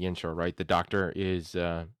after the intro, right? The doctor is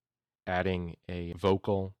adding a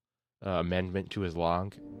vocal amendment to his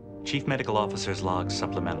log. Chief Medical Officer's log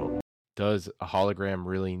supplemental. Does a hologram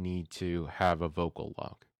really need to have a vocal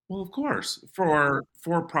log? Well, of course, for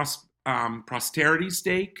posterity's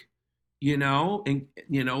sake, and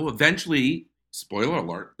eventually, spoiler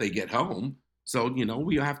alert, they get home. So,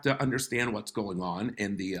 we have to understand what's going on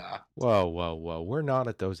in the Whoa. We're not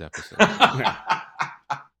at those episodes.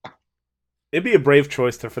 It'd be a brave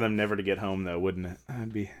choice for them never to get home, though, wouldn't it?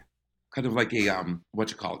 That'd be kind of like a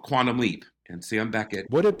quantum leap. And Sam Beckett.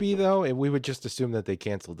 Would it be, though? And we would just assume that they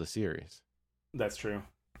canceled the series. That's true.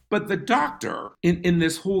 But the doctor in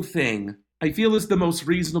this whole thing, I feel, is the most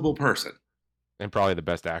reasonable person. And probably the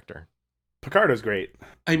best actor. Picardo's great.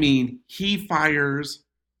 I mean, he fires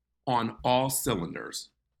on all cylinders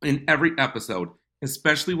in every episode,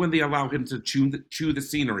 especially when they allow him to chew the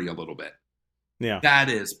scenery a little bit. Yeah. That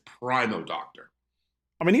is primo doctor.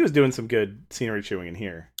 I mean, he was doing some good scenery chewing in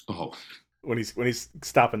here. Oh. When he's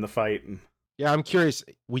stopping the fight. Yeah, I'm curious.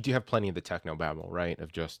 We do have plenty of the technobabble, right?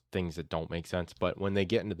 Of just things that don't make sense. But when they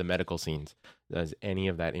get into the medical scenes, does any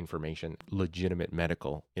of that information legitimate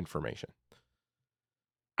medical information?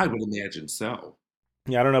 I would imagine so.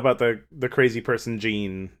 Yeah, I don't know about the crazy person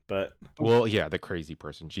gene, but... Well, yeah, the crazy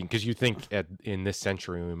person gene. Because you think in this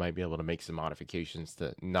century, we might be able to make some modifications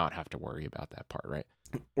to not have to worry about that part, right?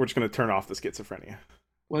 We're just going to turn off the schizophrenia.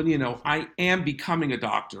 Well, I am becoming a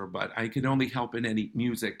doctor, but I can only help in any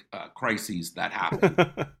music crises that happen.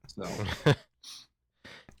 So,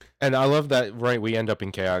 and I love that, right? We end up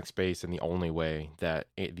in chaotic space, and the only way that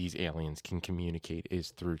these aliens can communicate is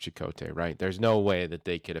through Chakotay, right? There's no way that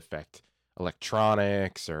they could affect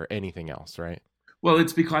electronics or anything else, right? Well,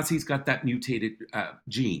 it's because he's got that mutated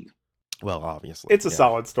gene. Well, obviously. It's a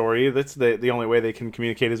solid story. That's the only way they can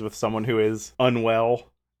communicate is with someone who is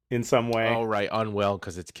unwell in some way. Oh, right. Unwell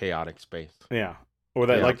because it's chaotic space. Yeah. Or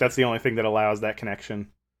that that's the only thing that allows that connection.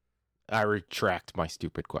 I retract my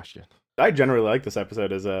stupid question. I generally like this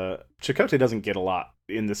episode as Chakotay doesn't get a lot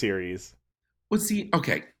in the series. Well, see,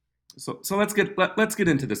 okay. So let's get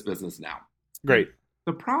into this business now. Great.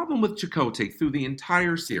 The problem with Chakotay through the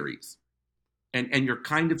entire series, and you're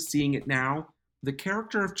kind of seeing it now, the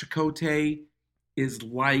character of Chakotay is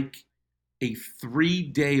like a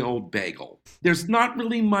 3-day-old bagel. There's not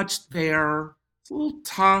really much there. It's a little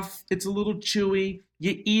tough. It's a little chewy.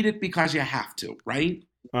 You eat it because you have to, right?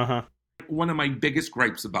 Uh-huh. One of my biggest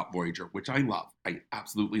gripes about Voyager, which I love. I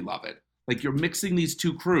absolutely love it. Like, you're mixing these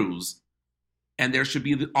two crews, and there should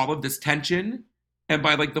be all of this tension. And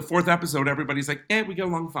by, like, the 4th episode, everybody's like, we get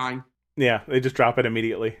along fine. Yeah, they just drop it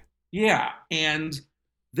immediately. Yeah, and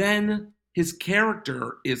then his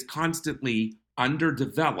character is constantly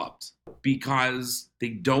underdeveloped because they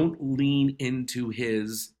don't lean into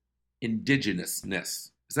his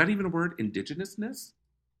indigenousness. Is that even a word? Indigenousness?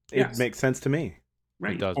 It makes sense to me.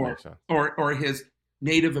 Right. It does make sense. Or his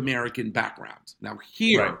Native American background. Now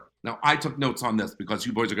now I took notes on this because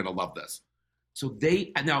you boys are going to love this. So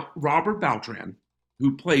now Robert Beltran,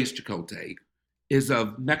 who plays Chakotay, is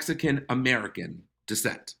of Mexican American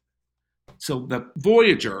descent. So the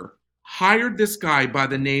Voyager hired this guy by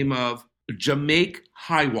the name of Jamaica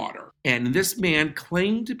Highwater. And this man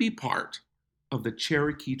claimed to be part of the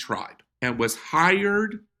Cherokee tribe and was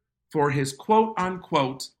hired for his quote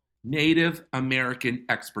unquote Native American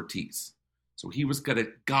expertise. So he was going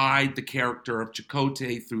to guide the character of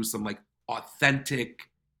Chakotay through some like authentic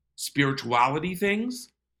spirituality things.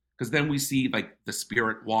 Because then we see like the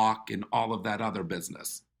spirit walk and all of that other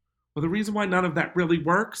business. Well, the reason why none of that really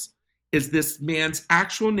works is this man's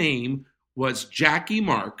actual name was Jackie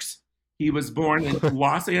Marks. He was born in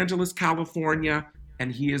Los Angeles, California,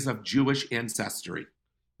 and he is of Jewish ancestry.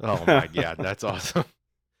 Oh my God, that's awesome.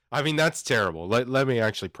 I mean, that's terrible. Let me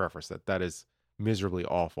actually preface that. That is miserably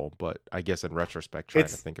awful, but I guess in retrospect, trying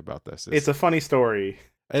to think about this. It's a funny story.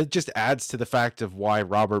 It just adds to the fact of why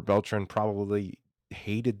Robert Beltran probably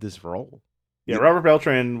hated this role. Yeah, Robert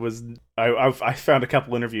Beltran was... I found a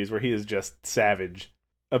couple interviews where he is just savage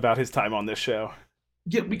about his time on this show.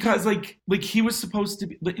 Yeah, because like he was supposed to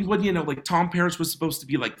be... like Tom Paris was supposed to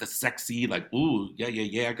be like the sexy, like, ooh,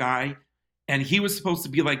 yeah guy. And he was supposed to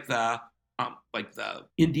be like the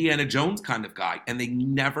Indiana Jones kind of guy. And they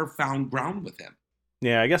never found ground with him.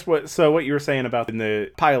 Yeah, I guess what you were saying about in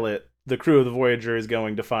the pilot, the crew of the Voyager is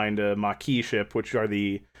going to find a Maquis ship, which are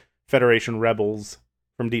the Federation rebels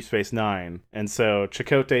from Deep Space Nine. And so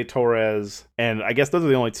Chakotay, Torres, and I guess those are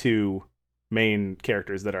the only two main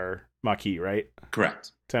characters that are Maquis, right?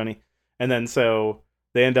 Correct. Tony. And then so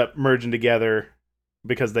they end up merging together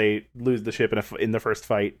because they lose the ship in the first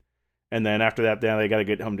fight, and then after that, then they got to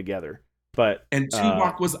get home together. But And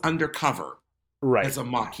Tuvok was undercover right as a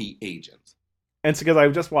Maquis agent. And it's because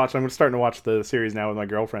I'm starting to watch the series now with my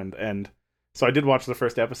girlfriend, and so I did watch the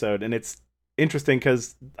first episode, and it's interesting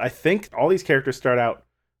because I think all these characters start out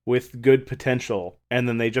with good potential, and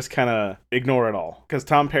then they just kind of ignore it all. Because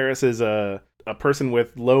Tom Paris is a person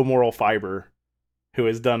with low moral fiber who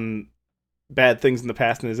has done bad things in the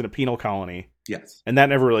past and is in a penal colony. Yes. And that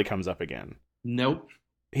never really comes up again. Nope.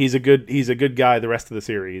 He's a good guy the rest of the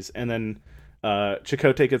series. And then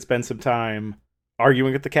Chakotay could spend some time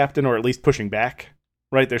arguing with the captain, or at least pushing back.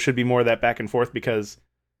 Right? There should be more of that back and forth, because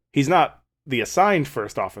he's not the assigned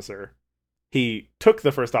first officer. He took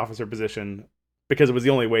the first officer position because it was the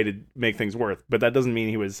only way to make things work. But that doesn't mean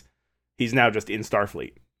he's now just in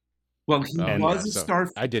Starfleet. Well, he was a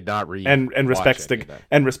Starfleet. I did not read and respects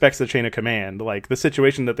the chain of command. Like the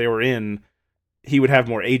situation that they were in, he would have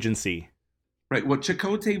more agency. Right. Well,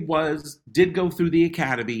 Chakotay did go through the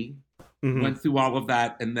academy, went through all of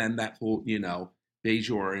that, and then that whole,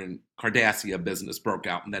 Voyager and Cardassia business broke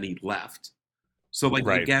out, and then he left. So, like,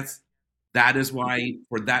 right. I guess that is why,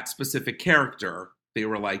 for that specific character, they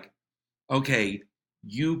were like, okay,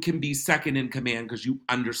 you can be second in command because you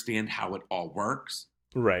understand how it all works.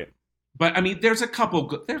 Right. But I mean, there's a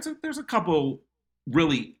couple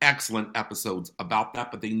really excellent episodes about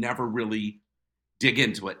that, but they never really dig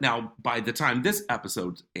into it. Now, by the time this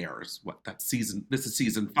episode airs, this is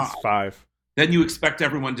season 5. It's 5. Then you expect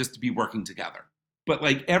everyone just to be working together. But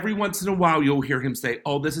like every once in a while, you'll hear him say,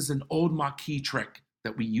 "Oh, this is an old Maquis trick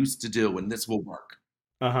that we used to do, and this will work."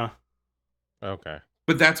 Okay.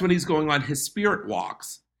 But that's when he's going on his spirit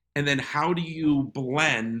walks. And then how do you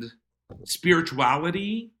blend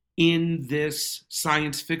spirituality in this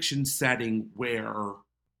science fiction setting where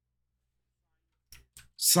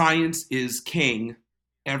science is king?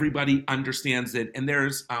 Everybody understands it. And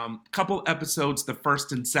there's a couple episodes, the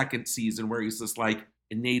first and second season, where he's just like,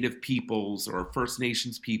 Native peoples or First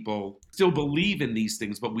Nations people still believe in these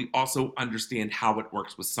things, but we also understand how it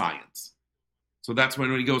works with science. So that's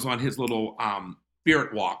when he goes on his little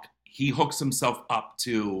spirit walk, he hooks himself up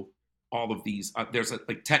to all of these. There's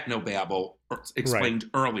like technobabble explained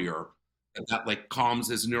earlier that like calms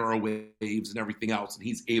his neuro waves and everything else, and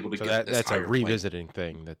he's able to get this. That's a revisiting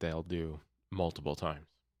thing that they'll do multiple times.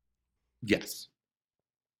 Yes.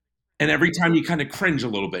 And every time you kind of cringe a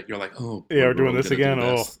little bit, you're like, "Oh, yeah, we're doing this again.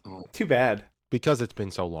 Oh, too bad." Because it's been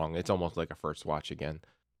so long, it's almost like a first watch again.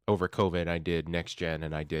 Over COVID, I did Next Gen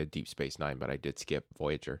and I did Deep Space Nine, but I did skip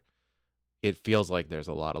Voyager. It feels like there's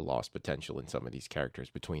a lot of lost potential in some of these characters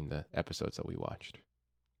between the episodes that we watched.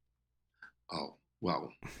 Oh,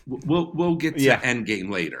 well, we'll get to Endgame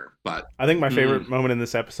later, but I think my favorite moment in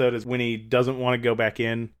this episode is when he doesn't want to go back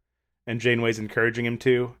in, and Janeway's encouraging him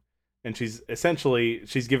to, and she's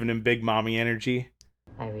giving him big mommy energy.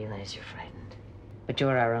 I realize you're frightened, but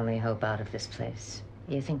you're our only hope out of this place.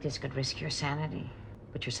 You think this could risk your sanity,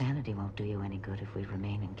 but your sanity won't do you any good if we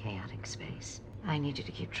remain in chaotic space. I need you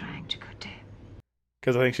to keep trying, Chakotay.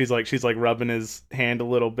 Because I think she's like rubbing his hand a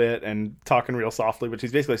little bit and talking real softly, but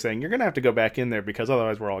she's basically saying, you're going to have to go back in there because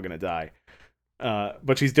otherwise we're all going to die.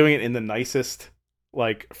 But she's doing it in the nicest,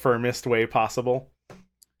 like, firmest way possible.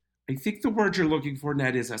 I think the word you're looking for,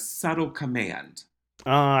 Ned, is a subtle command.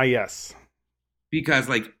 Yes. Because,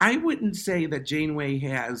 like, I wouldn't say that Janeway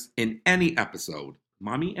has, in any episode,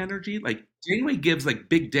 mommy energy. Like, Janeway gives, like,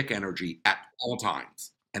 big dick energy at all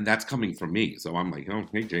times. And that's coming from me. So I'm like, oh,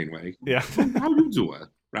 hey, Janeway. Yeah. How you doing?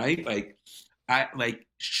 Right? I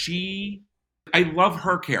love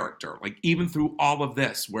her character. Like, even through all of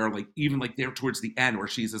this, where, like, even, like, there towards the end, where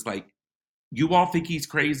she's just like, you all think he's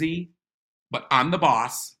crazy, but I'm the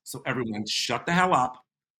boss. So everyone shut the hell up,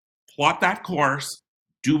 plot that course,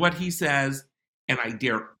 do what he says, and I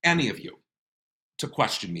dare any of you to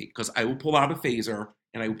question me, because I will pull out a phaser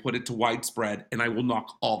and I will put it to widespread and I will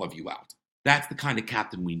knock all of you out. That's the kind of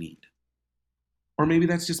captain we need. Or maybe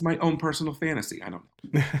that's just my own personal fantasy. I don't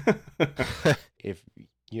know. If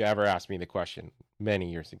you ever asked me the question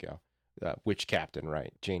many years ago, which captain,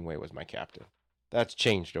 right? Janeway was my captain. That's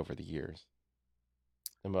changed over the years.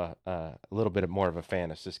 I'm a little bit more of a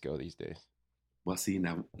fan of Cisco these days. Well, see,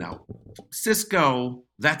 now, Cisco,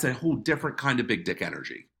 that's a whole different kind of big dick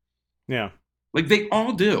energy. Yeah. Like, they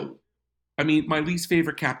all do. I mean, my least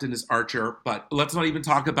favorite captain is Archer, but let's not even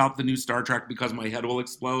talk about the new Star Trek because my head will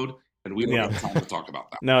explode, and we don't have time to talk about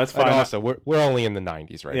that. No, it's fine. And also, we're only in the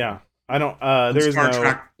 90s right now. I don't, there's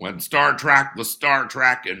When Star Trek was Star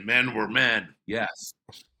Trek and men were men. Yes.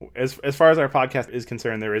 As far as our podcast is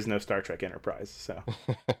concerned, there is no Star Trek Enterprise, so.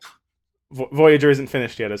 Voyager isn't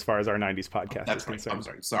finished yet as far as our 90s podcast That's is right. concerned.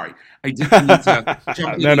 I'm sorry. I didn't need to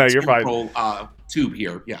jump in No, the you're fine. temporal tube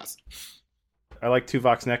here. Yes. I like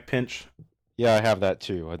Tuvok's neck pinch. Yeah, I have that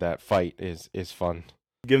too. That fight is fun.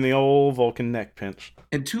 Give him the old Vulcan neck pinch.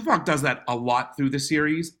 And Tuvok does that a lot through the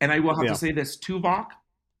series. And I will have Yeah. to say this, Tuvok,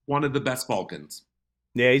 one of the best Vulcans.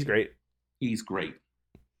 Yeah, he's great. He's great.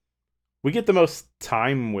 We get the most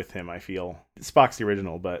time with him, I feel. Spock's the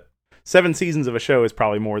original, but 7 seasons of a show is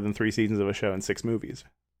probably more than 3 seasons of a show and 6 movies.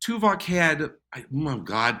 Tuvok had, oh my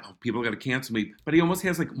God, people are going to cancel me, but he almost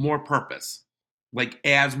has like more purpose. Like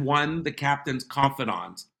as one, the captain's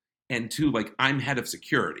confidant, and 2, like I'm head of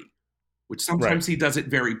security, which sometimes he does it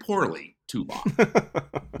very poorly, Tuvok.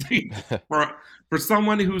 for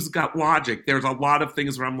someone who's got logic, there's a lot of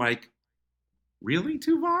things where I'm like, really,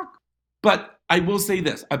 Tuvok? But I will say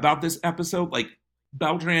this about this episode, like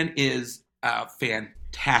Beltran is a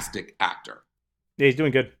fantastic actor. Yeah, he's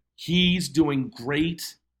doing good. He's doing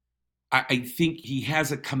great. I think he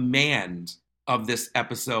has a command of this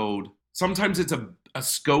episode. Sometimes it's a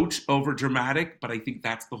scotch over dramatic, but I think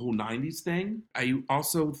that's the whole 90s thing. I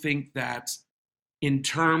also think that in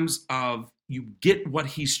terms of you get what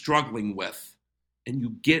he's struggling with and you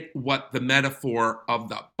get what the metaphor of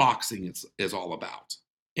the boxing is all about.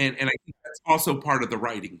 And I think that's also part of the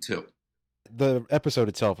writing too. The episode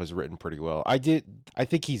itself is written pretty well. I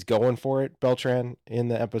think he's going for it, Beltran, in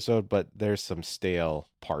the episode, but there's some stale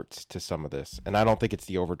parts to some of this. And I don't think it's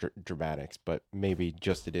the over dramatics, but maybe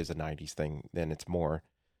just it is a 90s thing. Then it's more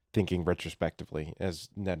thinking retrospectively, as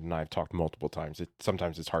Ned and I have talked multiple times.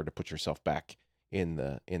 Sometimes it's hard to put yourself back in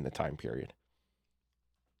the time period.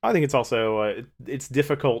 I think it's also it's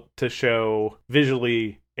difficult to show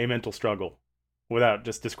visually a mental struggle without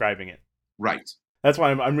just describing it. Right. That's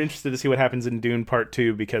why I'm interested to see what happens in Dune Part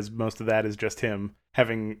 2, because most of that is just him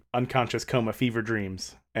having unconscious coma fever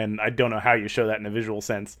dreams. And I don't know how you show that in a visual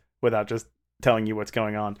sense without just telling you what's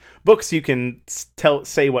going on. Books, you can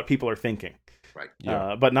say what people are thinking. Right.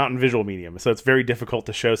 Yeah. But not in visual medium. So it's very difficult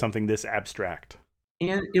to show something this abstract.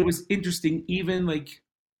 And it was interesting, even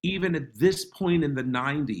at this point in the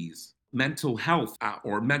 90s, mental health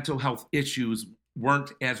or mental health issues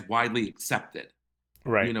weren't as widely accepted.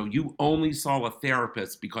 Right. You know, you only saw a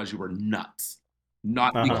therapist because you were nuts,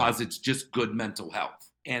 not because it's just good mental health.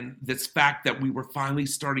 And this fact that we were finally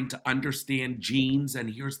starting to understand genes, and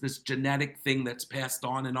here's this genetic thing that's passed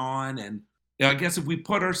on. And I guess if we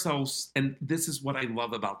put ourselves, and this is what I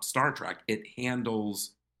love about Star Trek, it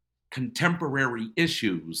handles contemporary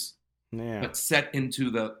issues, but set into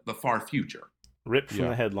the far future. Ripped from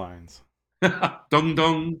the headlines. Dung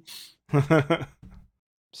dung.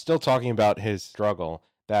 Still talking about his struggle,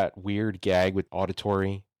 that weird gag with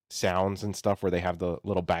auditory sounds and stuff where they have the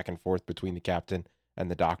little back and forth between the captain and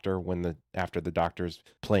the doctor after the doctor's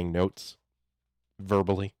playing notes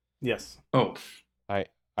verbally. Yes. Oh. I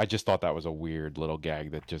just thought that was a weird little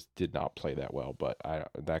gag that just did not play that well, but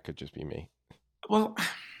that could just be me. Well,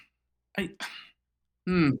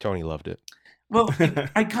 Tony loved it. Well,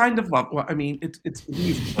 I kind of love. Well, I mean, it's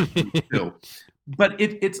musical too, but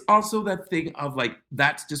it's also that thing of like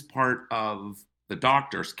that's just part of the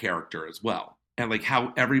Doctor's character as well, and like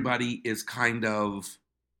how everybody is kind of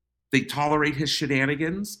they tolerate his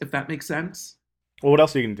shenanigans, if that makes sense. Well, what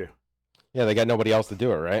else are you gonna do? Yeah, they got nobody else to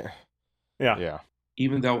do it, right? Yeah.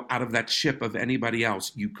 Even though out of that ship of anybody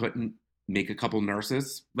else, you couldn't make a couple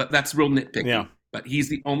nurses, but that's real nitpicky. Yeah. But he's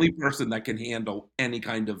the only person that can handle any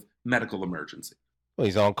kind of medical emergency. Well,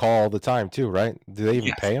 he's on call all the time too, right? Do they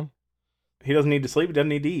even pay him? He doesn't need to sleep. He doesn't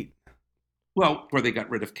need to eat. Well, where they got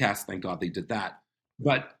rid of Cass, thank God they did that.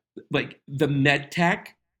 But like the med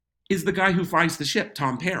tech is the guy who flies the ship,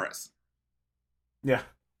 Tom Paris. Yeah.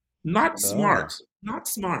 Not smart. Not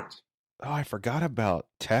smart. Oh, I forgot about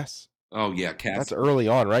Tess. Oh yeah, Cass. That's early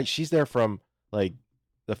on, right? She's there from like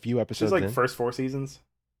a few episodes. She's like in. first 4 seasons.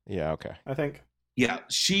 Yeah, okay. I think. Yeah,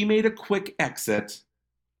 she made a quick exit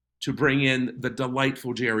to bring in the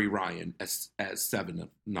delightful Jerry Ryan as 7 of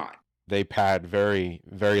 9. They pad very,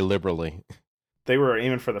 very liberally. They were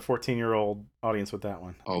aiming for the 14-year-old audience with that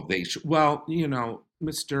one. Oh, they should. Well, you know,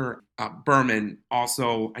 Mr. Berman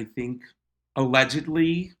also, I think,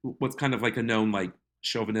 allegedly was kind of like a known like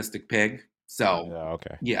chauvinistic pig. So,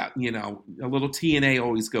 okay. Yeah, you know, a little TNA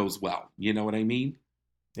always goes well. You know what I mean?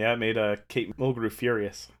 Yeah, it made Kate Mulgrew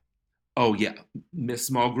furious. Oh, yeah. Miss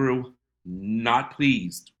Mulgrew, not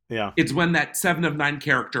pleased. Yeah. It's when that 7 of 9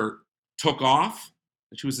 character took off.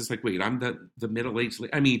 And she was just like, wait, I'm the middle-aged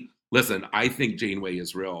lady. I mean, listen, I think Janeway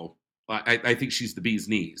is real. I think she's the bee's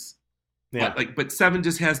knees. Yeah. But 7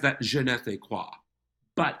 just has that je ne sais quoi.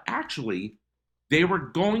 But actually, they were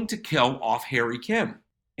going to kill off Harry Kim.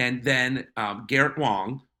 And then Garrett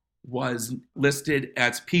Wong was listed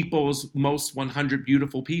as People's Most 100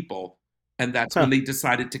 Beautiful People. And that's when they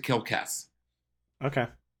decided to kill Kes. Okay.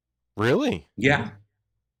 Really? Yeah.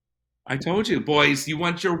 I told you, boys, you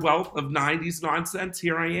want your wealth of 90s nonsense?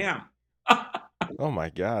 Here I am. Oh my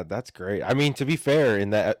God, that's great. I mean, to be fair, in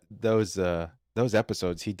those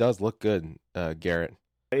episodes, he does look good, Garrett.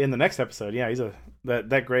 In the next episode, yeah,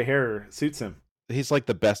 that gray hair suits him. He's like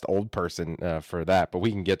the best old person for that, but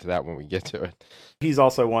we can get to that when we get to it. He's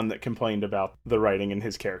also one that complained about the writing and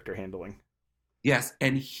his character handling. Yes,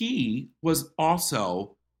 and he was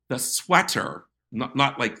also the sweater,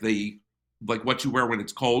 not like what you wear when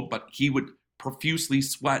it's cold, but he would profusely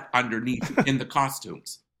sweat underneath in the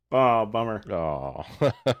costumes. Oh, bummer. Oh.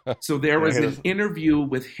 So there was an interview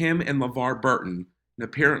with him and LeVar Burton, and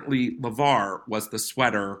apparently LeVar was the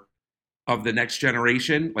sweater of the Next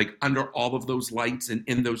Generation, like under all of those lights and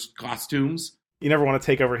in those costumes. You never want to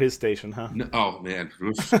take over his station, huh? No, oh, man.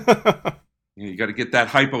 You got to get that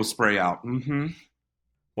hypo spray out. Mm-hmm.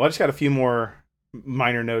 Well, I just got a few more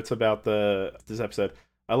minor notes about this episode.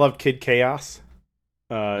 I loved Kid Chaos.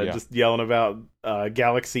 Just yelling about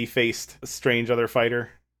galaxy-faced strange other fighter.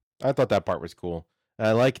 I thought that part was cool.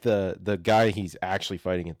 I like the guy he's actually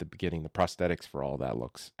fighting at the beginning. The prosthetics for all that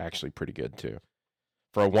looks actually pretty good too.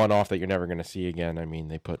 For a one-off that you're never going to see again, I mean,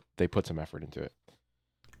 they put some effort into it.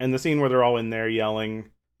 And the scene where they're all in there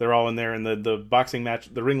yelling, they're all in there, and the boxing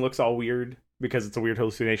match, the ring looks all weird because it's a weird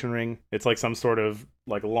hallucination ring. It's like some sort of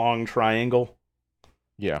like long triangle.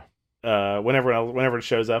 Yeah. Whenever it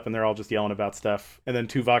shows up and they're all just yelling about stuff, and then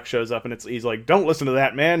Tuvok shows up and he's like, "Don't listen to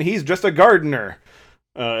that man. He's just a gardener."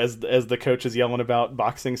 As the coach is yelling about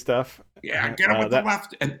boxing stuff. Yeah, get him with the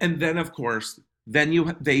left. And then of course,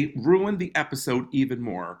 they ruined the episode even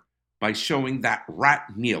more by showing that rat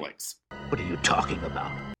Neelix. What are you talking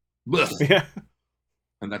about? Yeah.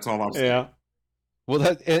 And that's all I'll say. Yeah.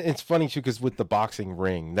 Well, it's funny too, because with the boxing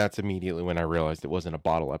ring, that's immediately when I realized it wasn't a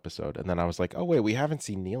bottle episode, and then I was like, "Oh wait, we haven't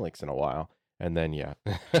seen Neelix in a while." And then yeah,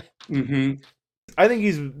 mm-hmm. I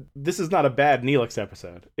think this is not a bad Neelix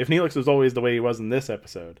episode. If Neelix was always the way he was in this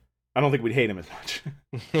episode, I don't think we'd hate him as much.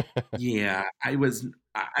 Yeah,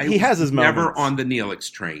 he has his never moments. On the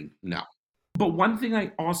Neelix train, no. But one thing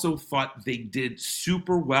I also thought they did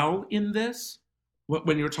super well in this,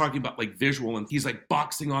 when you were talking about like visual, and he's like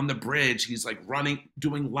boxing on the bridge, he's like running,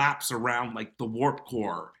 doing laps around like the warp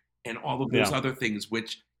core and all of those other things,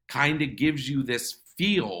 which kind of gives you this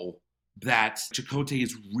feel that Chakotay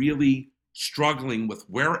is really struggling with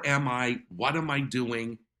where am I, what am I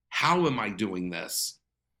doing, how am I doing this?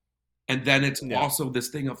 And then it's also this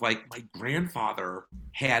thing of like, my grandfather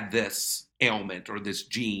had this ailment or this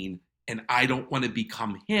gene, and I don't want to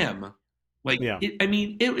become him. Like,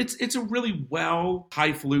 it's a really well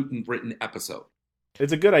highfalutin written episode.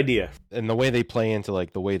 It's a good idea. And the way they play into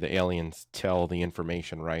like the way the aliens tell the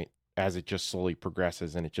information, right? As it just slowly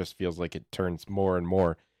progresses, and it just feels like it turns more and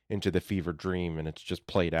more into the fever dream, and it's just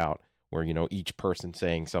played out where, you know, each person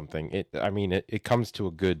saying something. It comes to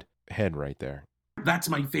a good head right there. That's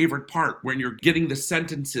my favorite part, when you're getting the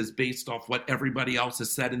sentences based off what everybody else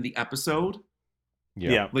has said in the episode.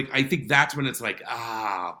 Yeah. Like, I think that's when it's like,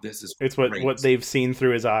 this is It's great. what they've seen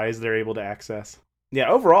through his eyes, they're able to access. Yeah,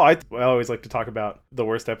 overall, I always like to talk about the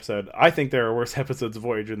worst episode. I think there are worse episodes of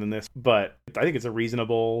Voyager than this, but I think it's a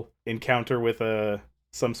reasonable encounter with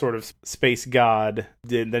some sort of space god.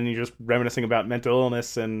 Then you're just reminiscing about mental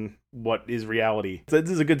illness and what is reality. So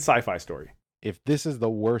this is a good sci-fi story. If this is the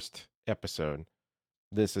worst episode,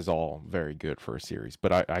 this is all very good for a series.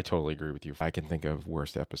 But I totally agree with you. I can think of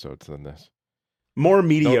worse episodes than this. More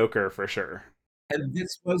mediocre, for sure. And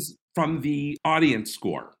this was from the audience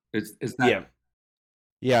score. Is that? Yeah.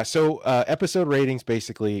 Yeah, so episode ratings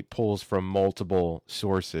basically pulls from multiple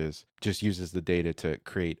sources, just uses the data to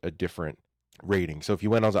create a different rating. So if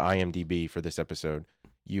you went onto IMDb for this episode,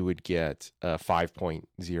 you would get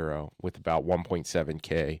 5.0 with about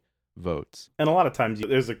 1.7K votes. And a lot of times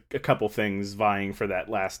there's a couple things vying for that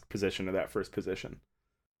last position or that first position.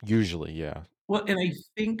 Usually, yeah. Well, and I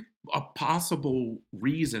think a possible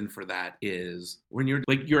reason for that is when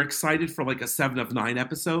you're excited for like a 7 of 9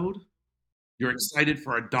 episode, you're excited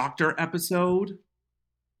for a Doctor episode,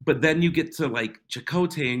 but then you get to like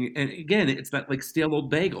Chakotay, and again, it's that like stale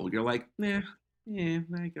old bagel. You're like, I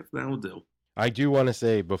guess that'll do. I do want to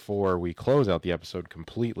say before we close out the episode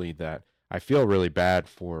completely that I feel really bad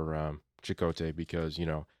for Chakotay because, you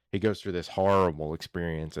know, he goes through this horrible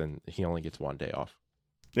experience and he only gets 1 day off.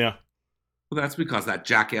 Yeah. Well, that's because that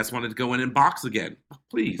jackass wanted to go in and box again.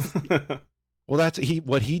 Please. Well,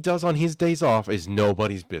 what he does on his days off is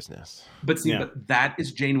nobody's business. But see, but that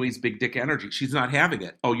is Janeway's big dick energy. She's not having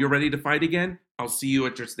it. Oh, you're ready to fight again? I'll see you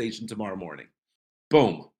at your station tomorrow morning.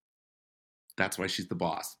 Boom. That's why she's the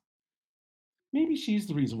boss. Maybe she's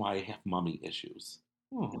the reason why I have mummy issues.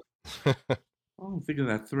 Oh. I'll figure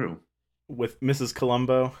that through. With Mrs.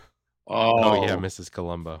 Columbo. Oh, yeah, Mrs.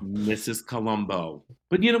 Columbo. Mrs. Columbo.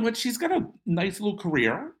 But you know what? She's got a nice little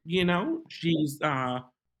career. You know, she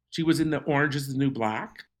was in the Orange is the New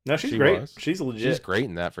Black. No, she's great. She's legit. She's great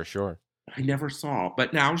in that for sure. I never saw.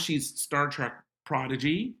 But now she's Star Trek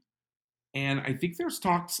prodigy. And I think there's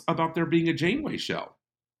talks about there being a Janeway show.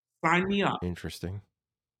 Sign me up. Interesting.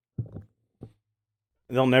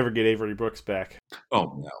 They'll never get Avery Brooks back.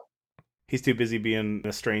 Oh, no. He's too busy being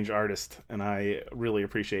a strange artist, and I really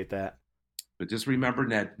appreciate that. But just remember,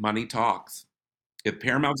 Ned, money talks. If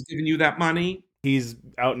Paramount's giving you that money... He's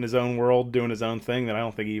out in his own world doing his own thing that I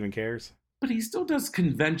don't think he even cares. But he still does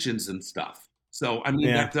conventions and stuff. So, I mean,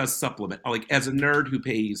 that does supplement. Like, as a nerd who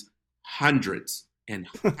pays hundreds and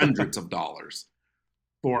hundreds of dollars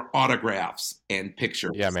for autographs and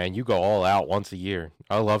pictures. Yeah, man, you go all out once a year.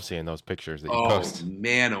 I love seeing those pictures that you post. Oh,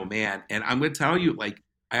 man. And I'm going to tell you, like,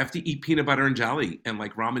 I have to eat peanut butter and jelly and,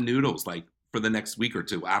 like, ramen noodles, like, for the next week or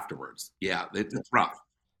two afterwards. Yeah, it's rough.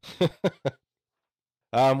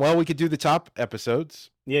 Well, we could do the top episodes.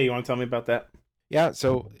 Yeah, you want to tell me about that? Yeah,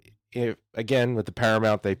 so again, with the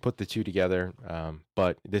Paramount, they put the two together.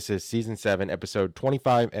 But this is season 7, episode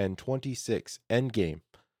 25 and 26, Endgame.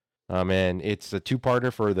 And it's a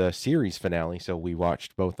two-parter for the series finale, so we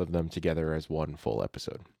watched both of them together as one full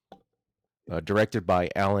episode. Directed by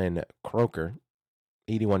Alan Croker,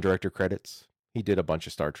 81 director credits. He did a bunch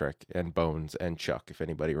of Star Trek and Bones and Chuck, if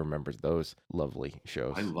anybody remembers those lovely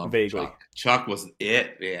shows. I love Vaguely. Chuck. Chuck was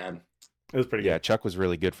it, man. It was pretty good. Yeah, Chuck was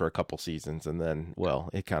really good for a couple seasons, and then, well,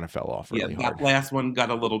 it kind of fell off really hard. That last one got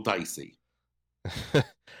a little dicey.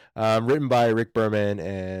 Written by Rick Berman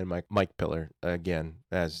and Mike Pillar, again,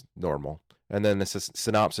 as normal. And then the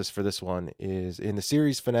synopsis for this one is, in the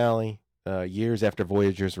series finale, years after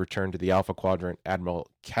Voyager's return to the Alpha Quadrant, Admiral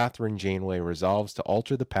Kathryn Janeway resolves to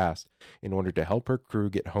alter the past in order to help her crew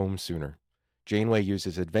get home sooner. Janeway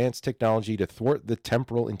uses advanced technology to thwart the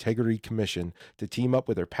Temporal Integrity Commission to team up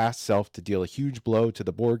with her past self to deal a huge blow to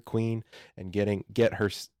the Borg Queen and get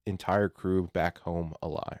her entire crew back home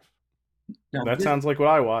alive. Now, that sounds like what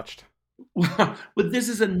I watched. But this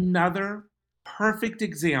is another perfect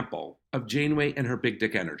example of Janeway and her big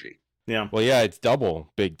dick energy. Yeah. Well, yeah, it's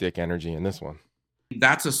double big dick energy in this one.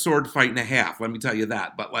 That's a sword fight and a half, let me tell you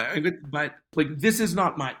that. But this is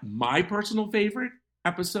not my personal favorite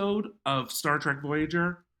episode of Star Trek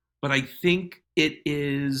Voyager, but I think it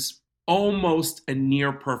is almost a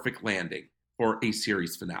near perfect landing for a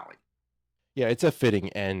series finale. Yeah, it's a fitting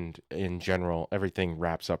end in general. Everything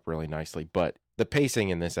wraps up really nicely, but the pacing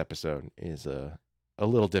in this episode is a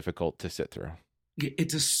little difficult to sit through.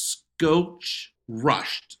 It's a scotch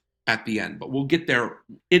rushed at the end, but we'll get there.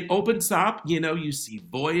 It opens up, you see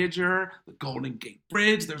Voyager, the Golden Gate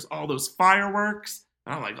Bridge, there's all those fireworks.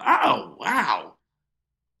 And I'm like, oh, wow.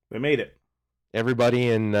 They made it. Everybody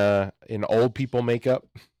in old people makeup.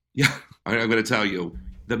 Yeah, I'm going to tell you,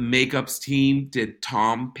 the makeups team did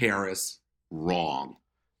Tom Paris wrong.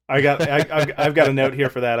 I've got a note here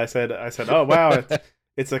for that. I said, oh wow,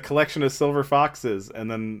 it's a collection of silver foxes,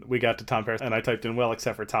 and then we got to Tom Paris, and I typed in well,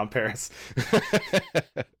 except for Tom Paris.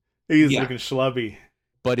 He's looking schlubby.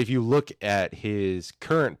 But if you look at his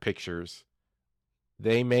current pictures,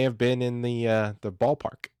 they may have been in the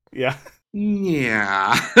ballpark. Yeah.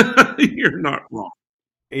 Yeah, you're not wrong.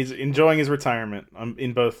 He's enjoying his retirement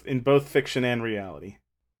in both fiction and reality.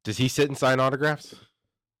 Does he sit and sign autographs?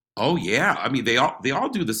 Oh yeah, I mean they all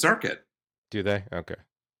do the circuit. Do they? Okay.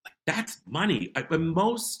 That's money.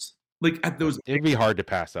 Most at those. It'd be hard to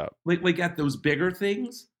pass up. Like at those bigger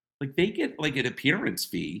things, they get an appearance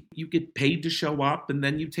fee. You get paid to show up, and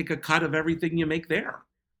then you take a cut of everything you make there.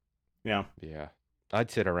 Yeah. Yeah. I'd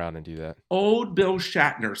sit around and do that. Old Bill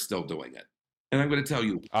Shatner's still doing it. And I'm going to tell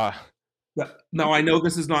you. Now, I know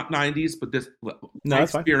this is not 90s, but my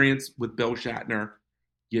experience with Bill Shatner,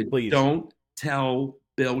 don't tell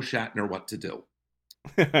Bill Shatner what to do.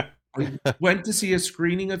 I went to see a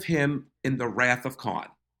screening of him in The Wrath of Khan.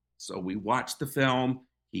 So we watched the film.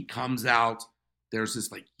 He comes out. There's this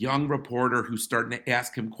young reporter who's starting to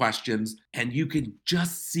ask him questions. And you can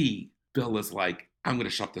just see Bill is like, I'm going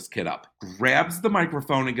to shut this kid up. Grabs the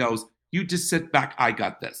microphone and goes, you just sit back. I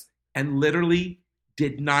got this. And literally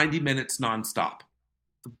did 90 minutes nonstop.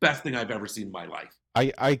 The best thing I've ever seen in my life.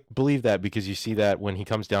 I believe that because you see that when he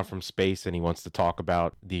comes down from space and he wants to talk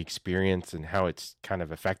about the experience and how it's kind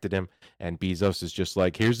of affected him, and Bezos is just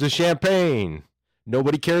like, here's the champagne.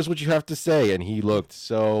 Nobody cares what you have to say. And he looked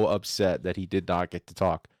so upset that he did not get to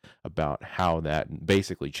talk about how that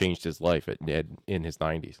basically changed his life in his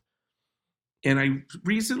 90s. And I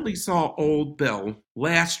recently saw old Bill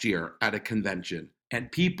last year at a convention,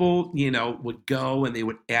 and people, would go and they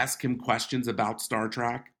would ask him questions about Star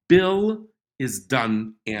Trek. Bill is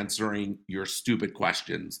done answering your stupid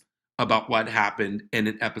questions about what happened in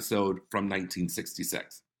an episode from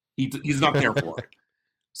 1966. He's not there for it.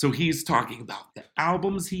 So he's talking about the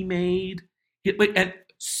albums he made. And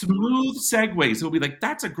smooth segues. He'll be like,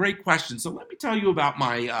 that's a great question. So let me tell you about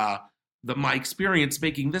my experience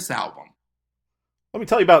making this album. Let me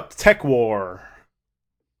tell you about Tech War.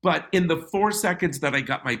 But in the 4 seconds that I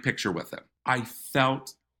got my picture with him, I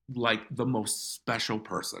felt like the most special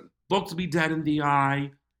person. Looked me dead in the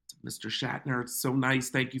eye. Mr. Shatner, it's so nice.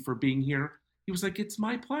 Thank you for being here. He was like, it's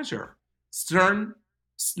my pleasure. Stern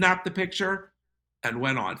snapped the picture and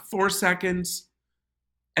went on. 4 seconds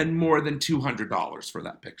and more than $200 for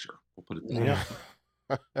that picture. We'll put it there.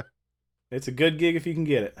 Yeah. It's a good gig if you can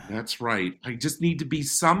get it. That's right. I just need to be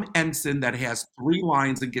some ensign that has 3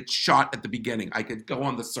 lines and gets shot at the beginning. I could go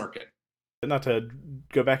on the circuit. Not to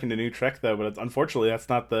go back into New Trek, though, but unfortunately, that's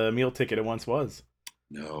not the meal ticket it once was.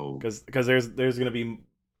 No. Because there's going to be,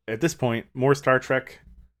 at this point, more Star Trek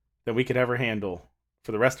than we could ever handle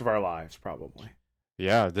for the rest of our lives, probably.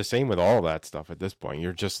 Yeah, the same with all that stuff at this point.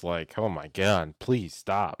 You're just like, oh my God, please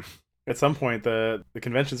stop. At some point, the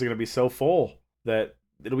conventions are going to be so full that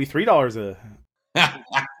it'll be $3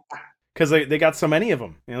 because they got so many of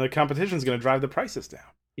them. The competition's going to drive the prices down.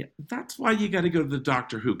 Yeah, that's why you got to go to the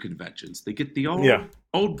Doctor Who conventions. They get the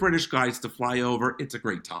old British guys to fly over. It's a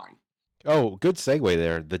great time. Oh, good segue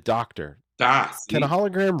there. The Doctor. Can a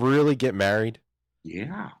hologram really get married?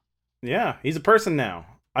 Yeah. Yeah, he's a person now.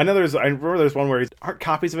 I remember there's one where aren't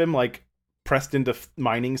copies of him like pressed into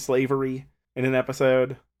mining slavery in an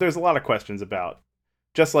episode. There's a lot of questions about,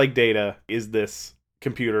 just like Data, is this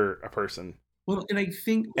computer a person? Well, and I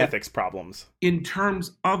think ethics problems in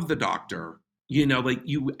terms of the Doctor,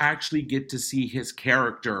 you actually get to see his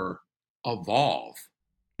character evolve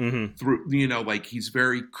through, he's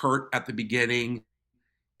very curt at the beginning.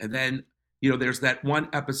 And then, there's that one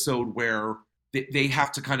episode where they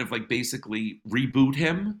have to kind of basically reboot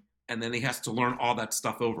him. And then he has to learn all that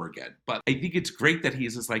stuff over again. But I think it's great that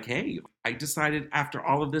he's just like, hey, I decided after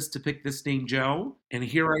all of this to pick this name Joe. And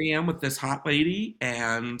here I am with this hot lady.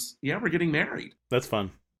 And yeah, we're getting married. That's fun.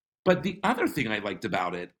 But the other thing I liked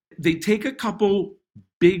about it, they take a couple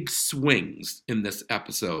big swings in this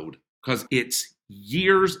episode because it's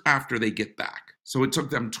years after they get back. So it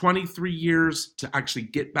took them 23 years to actually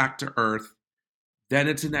get back to Earth. Then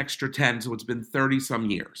it's an extra 10. So it's been 30 some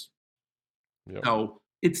years. Yep. So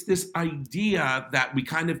it's this idea that we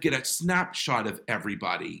kind of get a snapshot of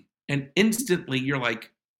everybody. And instantly you're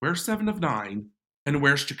like, where's 7 of 9? And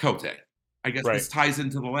where's Chakotay? I guess this ties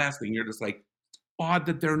into the last thing. You're just like, odd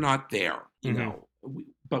that they're not there, you know.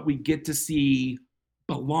 But we get to see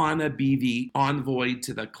B'Elanna be the envoy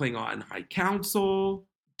to the Klingon High Council.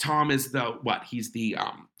 Tom is he's the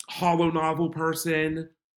holo novel person.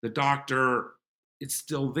 The Doctor is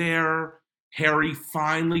still there. Harry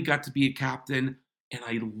finally got to be a captain. And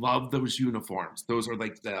I love those uniforms. Those are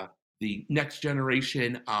like the next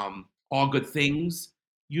generation All Good Things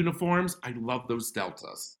uniforms. I love those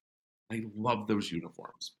deltas. I love those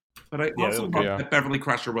uniforms. But I also love that Beverly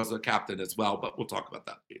Crusher was a captain as well, but we'll talk about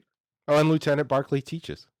that later. Oh, and Lieutenant Barclay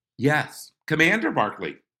teaches. Yes. Commander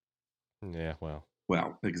Barclay. Yeah, well.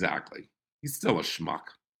 Well, exactly. He's still a schmuck.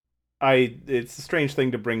 It's a strange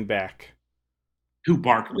thing to bring back. Who,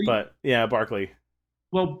 Barclay? But, yeah, Barclay.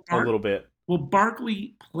 Well, a little bit. Well,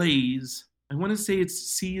 Barclay plays, I want to say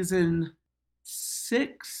it's season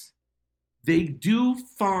 6. They do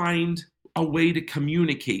find a way to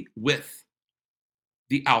communicate with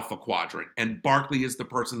the Alpha Quadrant. And Barclay is the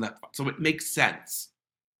person so it makes sense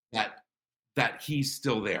that he's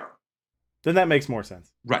still there. Then that makes more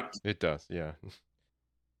sense. Right. It does, yeah.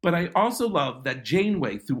 But I also love that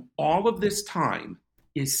Janeway, through all of this time,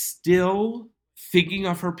 is still thinking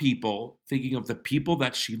of her people, thinking of the people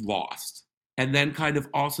that she lost. And then kind of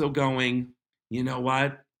also going, you know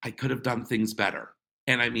what? I could have done things better.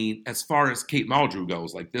 And I mean, as far as Kate Mulgrew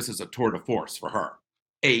goes, this is a tour de force for her.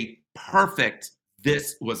 A perfect,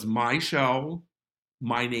 this was my show.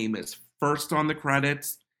 My name is first on the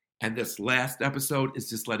credits. And this last episode is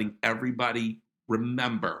just letting everybody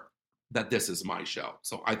remember that this is my show.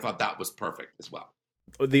 So I thought that was perfect as well.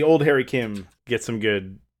 The old Harry Kim gets some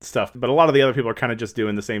good stuff. But a lot of the other people are kind of just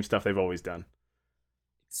doing the same stuff they've always done.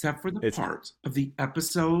 Except for the part of the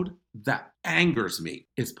episode that angers me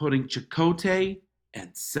is putting Chakotay and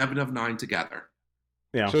 7 of 9 together.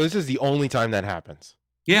 Yeah. So this is the only time that happens.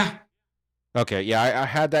 Yeah. Okay. Yeah, I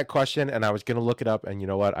had that question and I was going to look it up. And you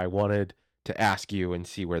know what? I wanted to ask you and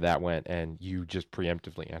see where that went. And you just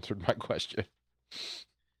preemptively answered my question.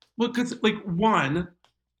 Well, because, like, one,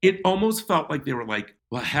 it almost felt like they were like,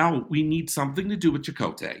 well, hell, we need something to do with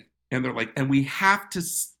Chakotay. And they're like, and we have to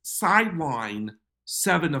sideline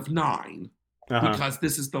 7 of 9 because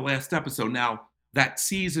this is the last episode. Now, that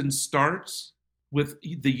season starts with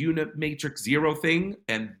the Unit Matrix Zero thing,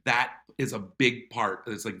 and that is a big part.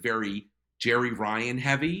 It's like very Jerry Ryan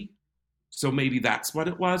heavy. So maybe that's what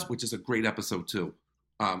it was, which is a great episode too.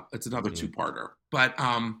 It's another two-parter. But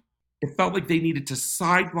it felt like they needed to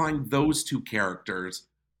sideline those two characters,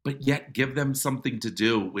 but yet give them something to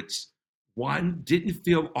do, which, one, didn't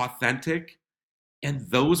feel authentic. And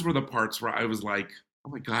those were the parts where I was like, oh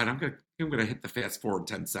my God, I'm gonna hit the fast forward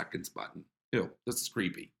 10 seconds button. Ew, this is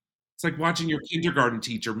creepy. It's like watching your kindergarten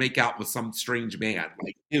teacher make out with some strange man.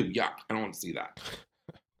 Like, ew, yuck, I don't want to see that.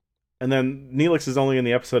 And then Neelix is only in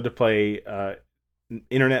the episode to play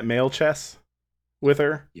internet mail chess with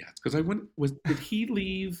her. Yeah, it's because did he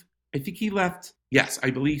leave? I think he left. Yes,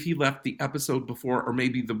 I believe he left the episode before, or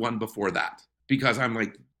maybe the one before that. Because I'm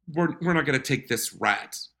like, we're not going to take this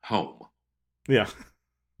rat home. Yeah.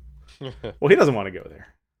 Well, he doesn't want to go there.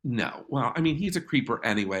 No. Well, I mean, he's a creeper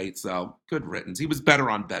anyway, so good riddance. He was better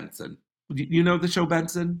on Benson. You know the show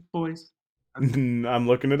Benson, boys? I'm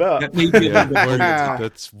looking it up. That may be a little bit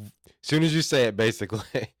That's as soon as you say it,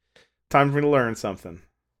 basically. Time for me to learn something.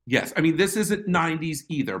 Yes. I mean, this isn't 90s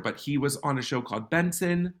either, but he was on a show called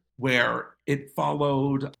Benson where it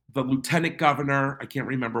followed the lieutenant governor. I can't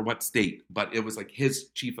remember what state, but it was like his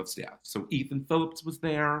chief of staff. So Ethan Phillips was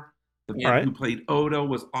there. The man who played Odo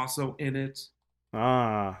was also in it. Rene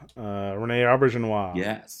Aubergenois.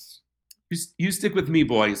 Yes. You stick with me,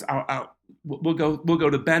 boys. We'll go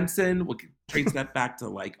to Benson. We'll trace that back to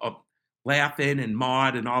like Laughing and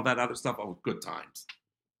Maude and all that other stuff. Oh, good times.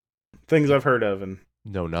 Things I've heard of and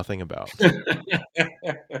know nothing about.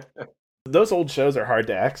 Those old shows are hard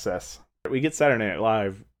to access. We get Saturday Night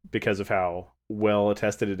Live because of how well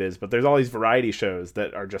attested it is, but there's all these variety shows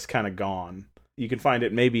that are just kind of gone. You can find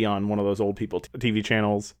it maybe on one of those old people TV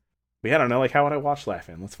channels. But I don't know, like, how would I watch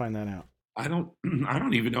Laughing? Let's find that out. I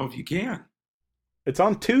don't even know if you can. It's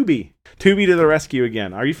on Tubi. Tubi to the rescue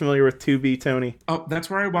again. Are you familiar with Tubi, Tony? Oh, that's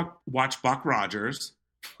where I watch Buck Rogers.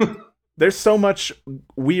 There's so much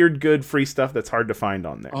weird, good, free stuff that's hard to find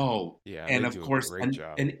on there. Oh, yeah. And of course, an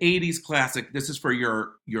 80s classic. This is for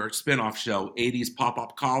your spin-off show, 80s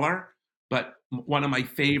Pop-Up Collar. But one of my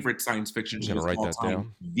favorite science fiction shows of all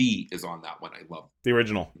time, V, is on that one. I love the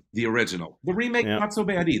original. The original. The remake, not so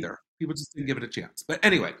bad either. People just didn't give it a chance. But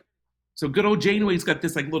anyway, so good old Janeway's got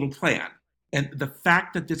this like little plan. And the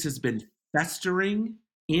fact that this has been festering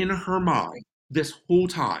in her mind this whole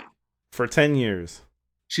time. For 10 years.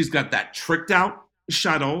 She's got that tricked out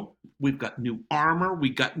shuttle. We've got new armor. We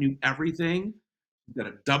got new everything. We've got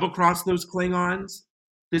to double cross those Klingons.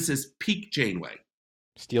 This is peak Janeway.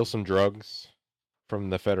 Steal some drugs from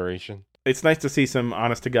the Federation. It's nice to see some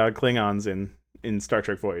honest to God Klingons in Star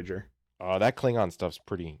Trek Voyager. That Klingon stuff's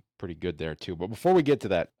pretty good there too. But before we get to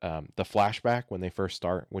that, the flashback when they first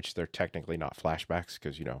start, which they're technically not flashbacks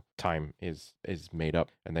because time is made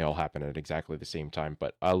up and they all happen at exactly the same time.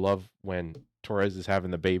 But I love when Torres is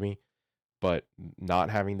having the baby, but not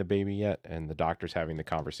having the baby yet, and the doctor's having the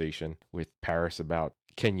conversation with Paris about,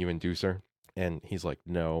 can you induce her? And he's like,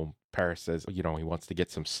 no. Paris says, he wants to get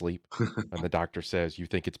some sleep. And the doctor says, you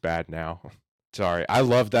think it's bad now? Sorry. I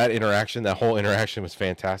love that interaction. That whole interaction was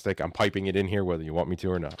fantastic. I'm piping it in here whether you want me to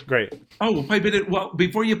or not. Great. Oh, we'll pipe it in. Well,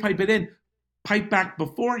 before you pipe it in, pipe back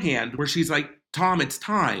beforehand where she's like, Tom, it's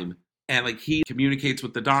time. And like he communicates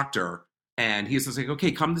with the doctor and he's just like,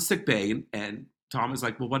 okay, come to sickbay. And Tom is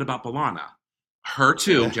like, well, what about B'Elanna? Her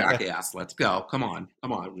too, jackass. Let's go. Come on.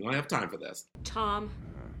 We don't have time for this. Tom.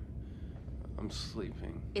 I'm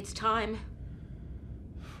sleeping. It's time.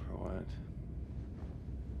 For what?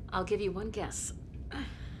 I'll give you one guess.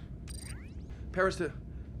 Paris to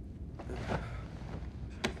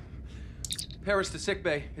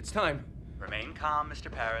sickbay. It's time. Remain calm,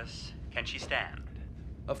 Mr. Paris. Can she stand?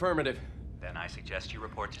 Affirmative. Then I suggest you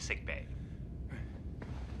report to sickbay.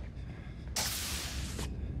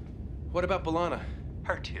 What about B'Elanna?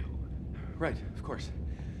 Her too. Right, of course.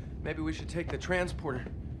 Maybe we should take the transporter.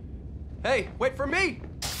 Hey, wait for me!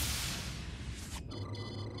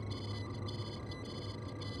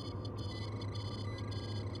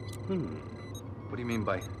 What do you mean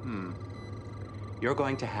by, You're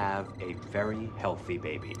going to have a very healthy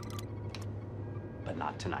baby. But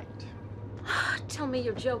not tonight. Tell me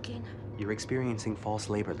you're joking. You're experiencing false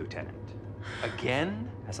labor, Lieutenant.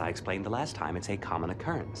 Again? As I explained the last time, it's a common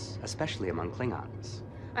occurrence, especially among Klingons.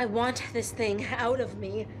 I want this thing out of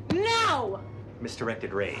me now!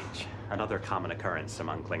 Misdirected rage, another common occurrence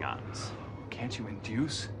among Klingons. Can't you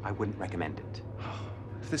induce? I wouldn't recommend it.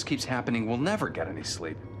 If this keeps happening, we'll never get any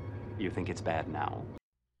sleep. You think it's bad now?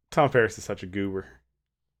 Tom Paris is such a goober.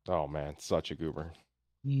 Oh man, such a goober.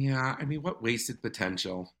 Yeah, I mean, what wasted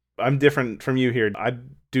potential? I'm different from you here. I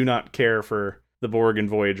do not care for the Borg and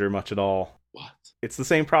Voyager much at all. What? It's the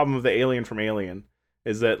same problem of the alien from Alien,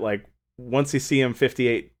 is that like once you see him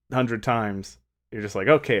 5,800 times, you're just like,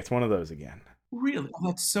 okay, it's one of those again. Really? Oh,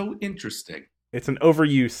 that's so interesting. It's an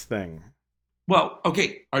overuse thing. Well,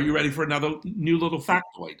 okay, are you ready for another new little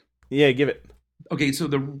factoid? Yeah, give it. Okay, so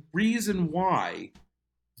the reason why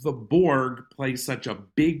the Borg plays such a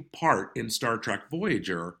big part in Star Trek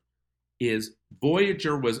Voyager is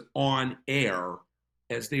Voyager was on air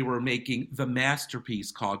as they were making the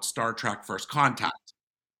masterpiece called Star Trek First Contact.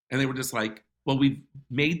 And they were just like, well, we've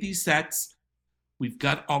made these sets. We've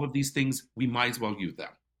got all of these things. We might as well use them.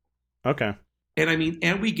 Okay. And I mean,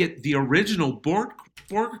 and we get the original Borg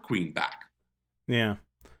Queen back. Yeah.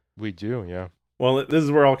 We do, yeah. Well, this is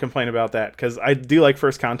where I'll complain about that, because I do like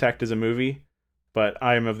First Contact as a movie, but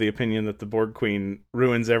I am of the opinion that the Borg Queen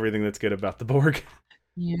ruins everything that's good about the Borg.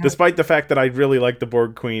 Yeah. Despite the fact that I really like the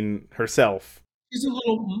Borg Queen herself. She's a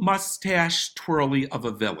little mustache twirly of a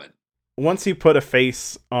villain. Once you put a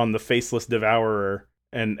face on the faceless devourer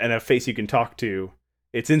and a face you can talk to,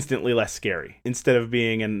 it's instantly less scary. Instead of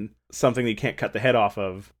being in something that you can't cut the head off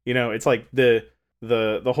of. You know, it's like the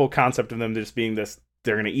whole concept of them just being this,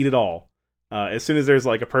 they're going to eat it all. As soon as there's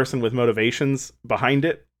like a person with motivations behind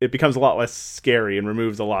it, it becomes a lot less scary and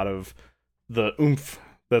removes a lot of the oomph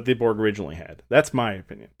that the Borg originally had. That's my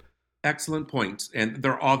opinion. Excellent points. And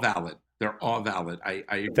they're all valid. They're all valid. I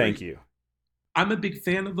agree. Thank you. I'm a big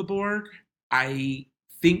fan of the Borg. I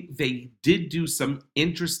think they did do some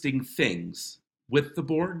interesting things with the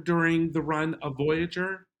Borg during the run of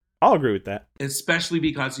Voyager. I'll agree with that. Especially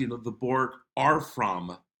because, you know, the Borg are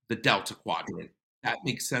from the Delta Quadrant. That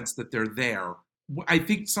makes sense that they're there. I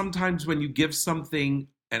think sometimes when you give something,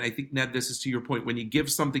 and I think, Ned, this is to your point, when you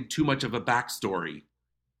give something too much of a backstory,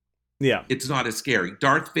 yeah, it's not as scary.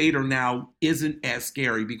 Darth Vader now isn't as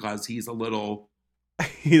scary because he's a little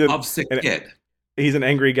lovesick kid. He's an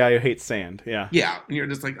angry guy who hates sand. Yeah. Yeah. And you're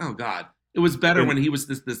just like, oh, God. It was better when he was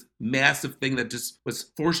this massive thing that just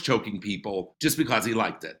was force choking people just because he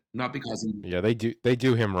liked it, not because he... Yeah, they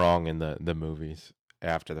do him wrong in the movies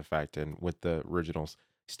after the fact and with the originals.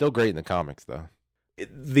 Still great in the comics, though.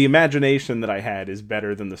 The imagination that I had is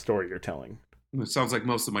better than the story you're telling. It sounds like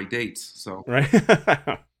most of my dates, so... Right?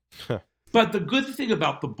 But the good thing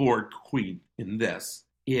about the Borg Queen in this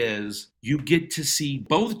is you get to see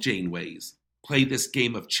both Janeways play this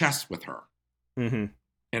game of chess with her. Mm-hmm.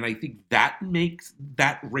 And I think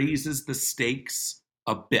that raises the stakes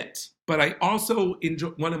a bit. But I also enjoy,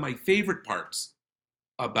 one of my favorite parts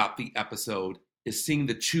about the episode is seeing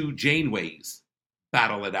the two Janeways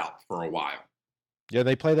battle it out for a while. Yeah,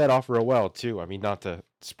 they play that off real well, too. I mean, not to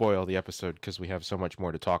spoil the episode because we have so much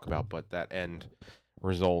more to talk about, but that end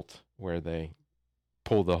result where they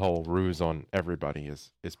pull the whole ruse on everybody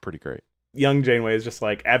is pretty great. Young Janeway is just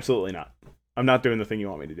like, absolutely not. I'm not doing the thing you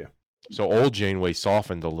want me to do. So old Janeway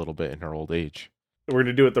softened a little bit in her old age. We're going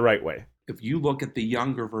to do it the right way. If you look at the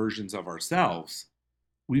younger versions of ourselves,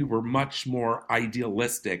 we were much more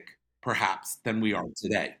idealistic, perhaps, than we are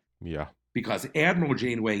today. Yeah. Because Admiral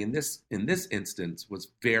Janeway in this instance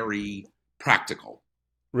was very practical.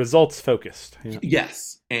 Results focused. Yeah.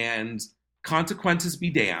 Yes. And consequences be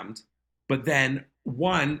damned. But then,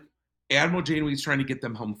 one, Admiral Janeway's trying to get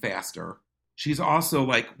them home faster. She's also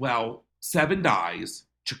like, well, 7 dies.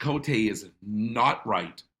 Chakotay is not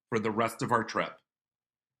right for the rest of our trip.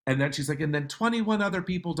 And then she's like, and then 21 other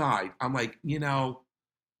people died. I'm like, you know,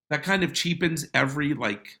 that kind of cheapens every,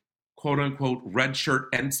 like, quote unquote, red shirt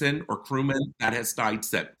ensign or crewman that has died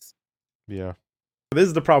since. Yeah. This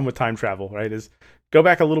is the problem with time travel, right? Is go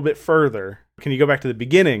back a little bit further. Can you go back to the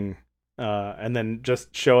beginning and then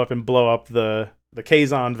just show up and blow up the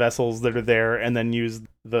Kazon vessels that are there and then use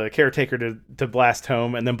the caretaker to blast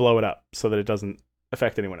home and then blow it up so that it doesn't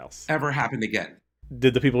affect anyone else? Ever happen again?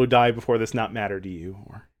 Did the people who died before this not matter to you?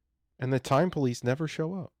 Or... And the time police never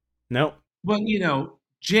show up. No. Well, you know,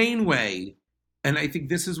 Janeway, and I think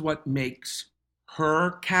this is what makes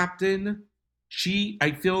her captain.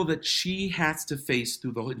 I feel that she has to face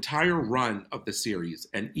through the entire run of the series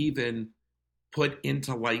and even put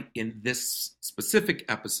into light in this specific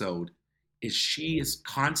episode is she is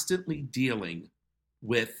constantly dealing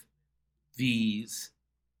with these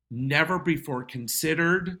never before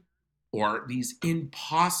considered or these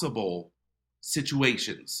impossible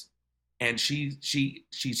situations. And she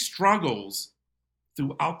struggles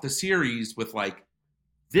throughout the series with like,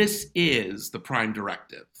 this is the prime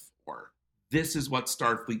directive, or this is what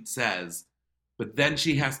Starfleet says. But then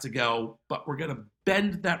she has to go, but we're going to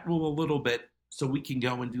bend that rule a little bit so we can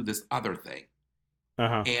go and do this other thing.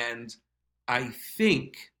 Uh-huh. And I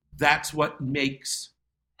think that's what makes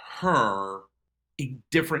her a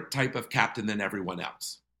different type of captain than everyone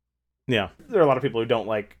else. Yeah. There are a lot of people who don't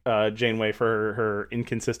like Janeway for her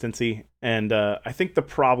inconsistency. And I think the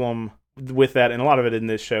problem with that, and a lot of it in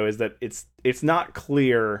this show, is that it's not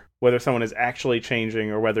clear whether someone is actually changing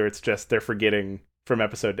or whether it's just they're forgetting from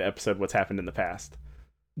episode to episode what's happened in the past.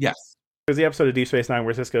 Yes. There's the episode of Deep Space Nine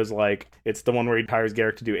where Sisko's like, it's the one where he hires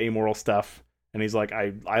Garrick to do amoral stuff, and he's like,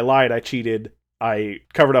 I lied, I cheated, I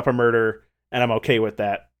covered up a murder, and I'm okay with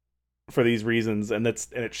that for these reasons. And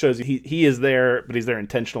it shows he is there, but he's there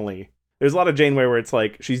intentionally. There's a lot of Janeway where it's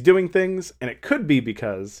like she's doing things, and it could be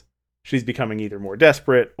because she's becoming either more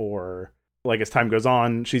desperate or, like, as time goes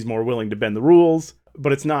on, she's more willing to bend the rules,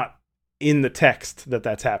 but it's not in the text that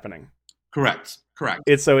that's happening. Correct.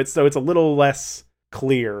 It's a little less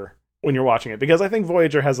clear when you're watching it, because I think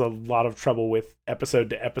Voyager has a lot of trouble with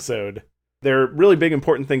episode to episode. There are really big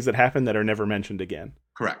important things that happen that are never mentioned again.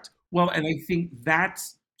 Correct. Well, and I think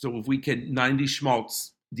that's, so if we can 90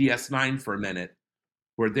 schmaltz DS9 for a minute,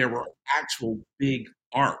 where there were actual big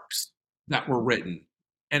arcs that were written.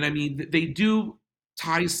 And I mean, they do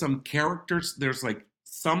tie some characters. There's like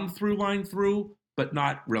some through line through, but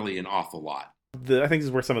not really an awful lot. I think this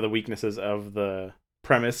is where some of the weaknesses of the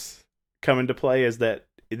premise come into play, is that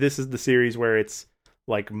this is the series where it's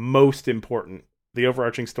like most important. The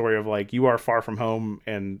overarching story of like, you are far from home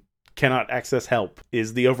and cannot access help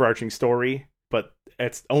is the overarching story, but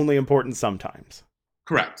it's only important sometimes.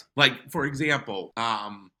 Correct. Like, for example,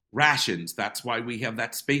 rations. That's why we have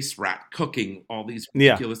that space rat cooking all these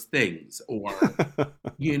ridiculous things. Or,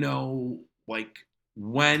 like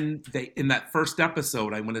when they, in that first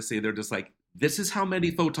episode, I want to say they're just like, this is how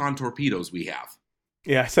many photon torpedoes we have.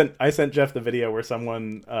 Yeah, I sent Jeff the video where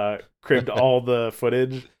someone cribbed all the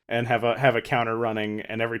footage and have a counter running,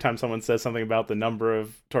 and every time someone says something about the number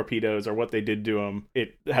of torpedoes or what they did to them,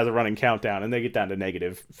 it has a running countdown, and they get down to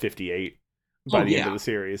negative 58 by the end of the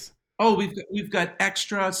series. Oh, we've got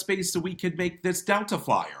extra space so we can make this Delta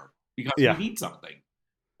Flyer because we need something.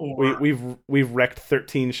 Or we've wrecked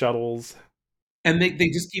 13 shuttles, and they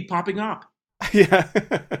just keep popping up. Yeah.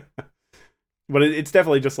 But it's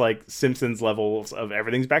definitely just like Simpsons levels of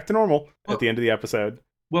everything's back to normal at the end of the episode.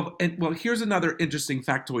 Well, here's another interesting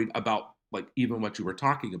factoid about like even what you were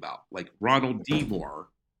talking about. Like Ronald D. Moore,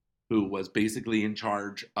 who was basically in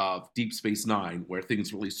charge of Deep Space Nine, where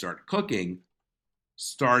things really started cooking,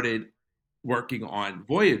 started working on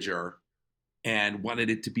Voyager and wanted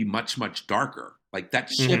it to be much, much darker. Like that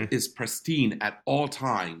ship is pristine at all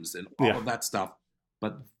times and all of that stuff.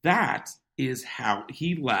 But that is how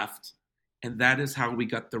he left. And that is how we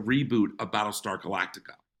got the reboot of Battlestar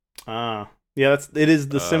Galactica. Yeah, it is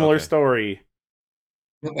the similar story.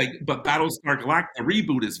 But Battlestar Galactica, the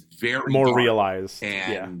reboot is very more dark. realized.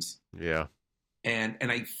 And yeah. And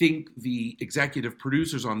I think the executive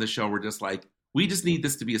producers on this show were just like, we just need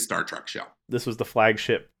this to be a Star Trek show. This was the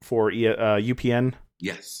flagship for UPN.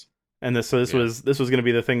 Yes. And this was going to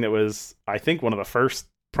be the thing that was, I think, one of the first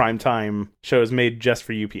primetime shows made just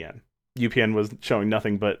for UPN. UPN was showing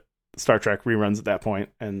nothing but Star Trek reruns at that point,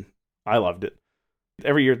 and I loved it.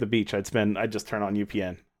 Every year at the beach, I'd just turn on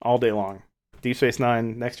UPN all day long. Deep Space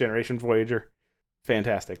Nine, Next Generation, Voyager,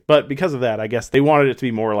 fantastic. But because of that, I guess they wanted it to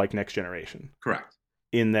be more like Next Generation. Correct.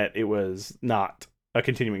 In that it was not a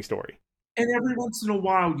continuing story. And every once in a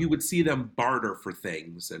while, you would see them barter for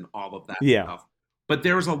things and all of that stuff. But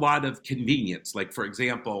there was a lot of convenience. Like, for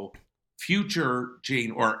example, future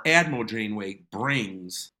Jane or Admiral Janeway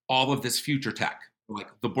brings all of this future tech. Like,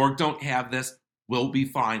 the Borg don't have this. We'll be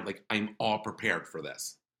fine. Like, I'm all prepared for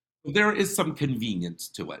this. There is some convenience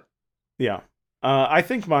to it. Yeah. I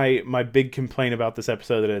think my big complaint about this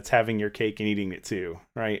episode that it's having your cake and eating it too,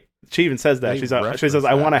 right? She even says that. She says,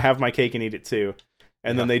 I want to have my cake and eat it too.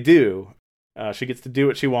 And then they do. She gets to do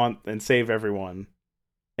what she wants and save everyone.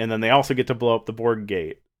 And then they also get to blow up the Borg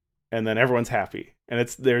gate. And then everyone's happy. And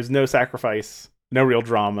there's no sacrifice, no real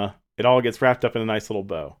drama. It all gets wrapped up in a nice little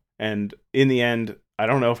bow. And in the end, I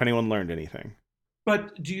don't know if anyone learned anything.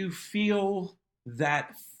 But do you feel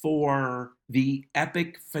that for the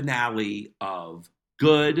epic finale of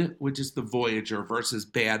good, which is the Voyager, versus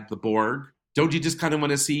bad, the Borg. Don't you just kind of want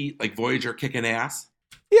to see like Voyager kicking ass?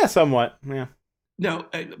 Yeah, somewhat. Yeah. No,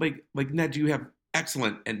 like Ned, you have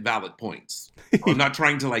excellent and valid points. I'm not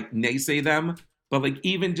trying to like naysay them, but like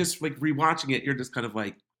even just like rewatching it, you're just kind of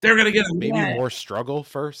like, they're gonna get maybe more struggle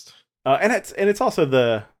first. And it's also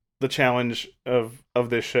the challenge of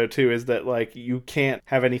this show too, is that like you can't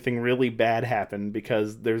have anything really bad happen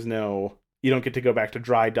because you don't get to go back to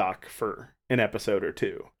dry dock for an episode or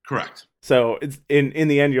two. Correct. So it's in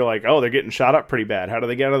the end you're like, oh, they're getting shot up pretty bad. How do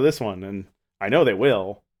they get out of this one? And I know they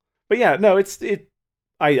will. But yeah, no,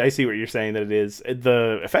 I see what you're saying, that it is.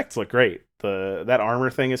 The effects look great. That armor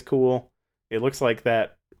thing is cool. It looks like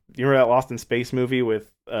that. You remember that Lost in Space movie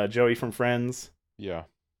with Joey from Friends? Yeah.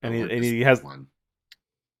 And he has one.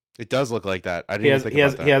 It does look like that. I didn't even think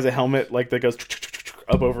about that. He has a helmet like that goes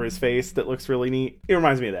up over his face that looks really neat. It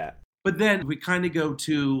reminds me of that. But then we kind of go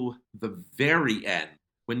to the very end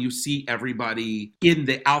when you see everybody in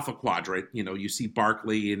the Alpha Quadrant. You know, you see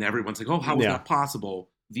Barclay and everyone's like, oh, how is that possible?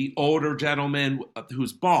 The older gentleman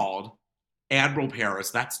who's bald, Admiral Paris,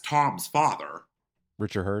 that's Tom's father.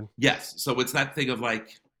 Richard Hurd? Yes. So it's that thing of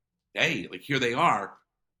like, hey, like here they are.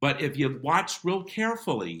 But if you watch real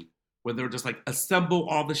carefully, when they're just like, assemble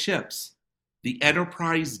all the ships, the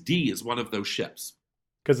Enterprise D is one of those ships.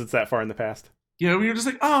 Because it's that far in the past. You know, you're just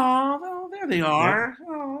like, oh, well, there they are. Yeah.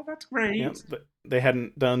 Oh, that's great. Yeah, but they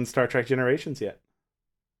hadn't done Star Trek Generations yet.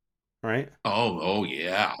 Right? Oh,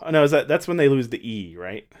 yeah. Oh, no, that's when they lose the E,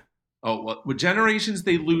 right? Oh, well, with Generations,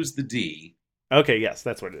 they lose the D. Okay, yes,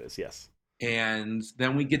 that's what it is, yes. And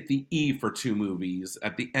then we get the E for 2 movies.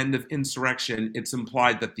 At the end of Insurrection, it's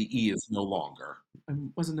implied that the E is no longer. I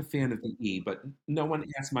wasn't a fan of the E, but no one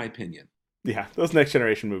asked my opinion. Yeah, those Next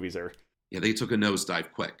Generation movies are... Yeah, they took a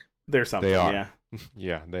nosedive quick. They're something, they are. Yeah.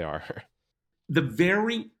 Yeah, they are. The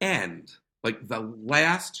very end, like the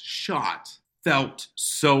last shot, felt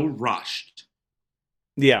so rushed.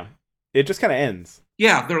 Yeah, it just kind of ends.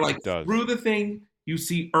 Yeah, they're like, through the thing, you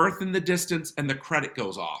see Earth in the distance, and the credit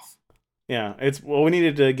goes off. Yeah, we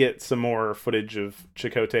needed to get some more footage of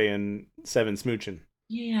Chakotay and Seven smooching.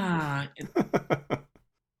 Yeah.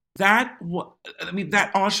 That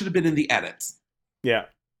all should have been in the edits. Yeah.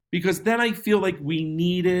 Because then I feel like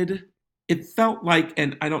it felt like,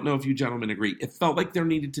 and I don't know if you gentlemen agree, it felt like there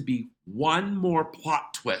needed to be one more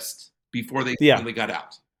plot twist before they finally got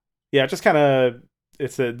out. Yeah, just kind of,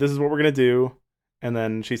 this is what we're going to do. And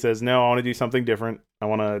then she says, no, I want to do something different. I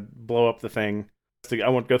want to blow up the thing. I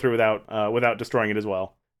won't go through without destroying it as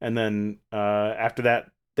well. And then after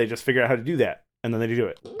that, they just figure out how to do that. And then they do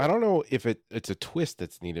it. I don't know if it's a twist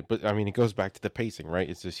that's needed, but I mean, it goes back to the pacing, right?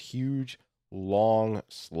 It's this huge, long,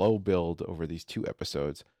 slow build over these 2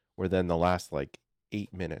 episodes, where then the last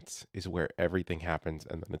 8 minutes is where everything happens,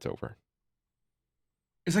 and then it's over.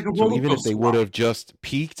 It's like a so roller even if coaster they would have just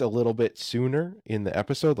peaked a little bit sooner in the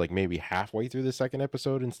episode, like maybe halfway through the second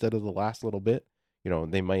episode instead of the last little bit,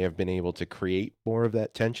 they might have been able to create more of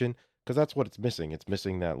that tension, because that's what it's missing. It's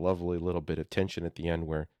missing that lovely little bit of tension at the end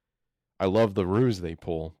where I love the ruse they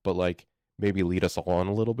pull, but maybe lead us on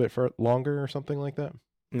a little bit for longer or something like that.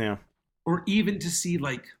 Yeah. Or even to see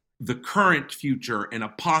the current future and a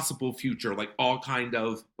possible future, all kind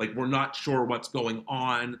of we're not sure what's going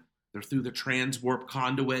on. They're through the transwarp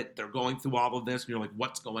conduit. They're going through all of this. And you're like,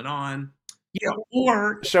 what's going on? Yeah.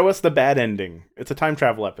 Or show us the bad ending. It's a time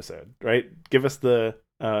travel episode, right? Give us the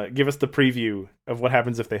preview of what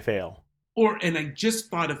happens if they fail. And I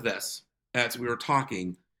just thought of this as we were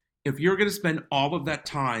talking. If you're going to spend all of that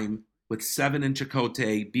time with Seven and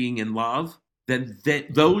Chakotay being in love, then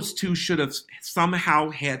those 2 should have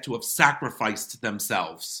somehow had to have sacrificed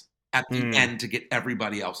themselves at the end to get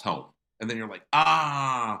everybody else home. And then you're like,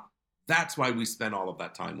 that's why we spent all of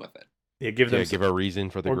that time with it. Yeah, give a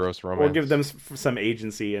reason for the gross romance. Or give them some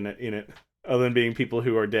agency in it, other than being people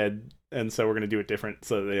who are dead, and so we're going to do it different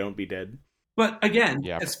so they don't be dead. But again,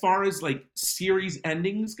 as far as series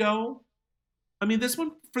endings go, I mean, this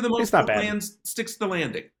one, for the most part, sticks to the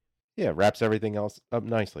landing. Yeah, wraps everything else up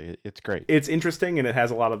nicely. It's great. It's interesting, and it has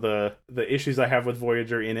a lot of the issues I have with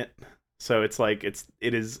Voyager in it. So it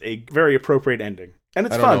is a very appropriate ending, and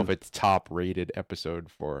it's fun. I don't know if it's top rated episode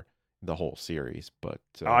for the whole series, but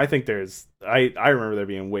I think I remember there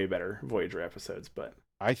being way better Voyager episodes, but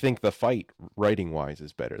I think the fight writing wise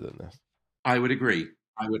is better than this. I would agree.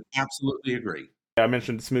 I would absolutely agree. I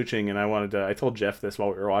mentioned smooching, and I told Jeff this while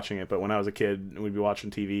we were watching it, but when I was a kid and we'd be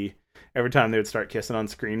watching TV, every time they would start kissing on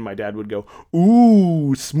screen, my dad would go,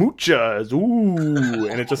 ooh, smoochas, ooh,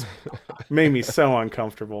 and it just made me so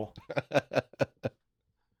uncomfortable.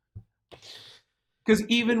 Because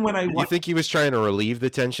even when I You think he was trying to relieve the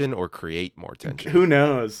tension or create more tension? Who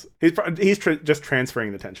knows? He's just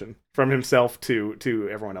transferring the tension from himself to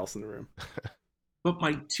everyone else in the room. But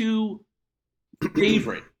my two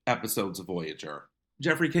favorite episodes of Voyager.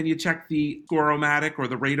 Jeffrey, can you check the Score-O-Matic or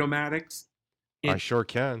the Rate-O-Matics? I sure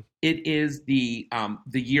can. It is the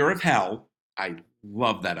Year of Hell. I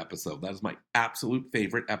love that episode. That is my absolute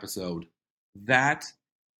favorite episode. That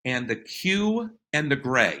and the Q and the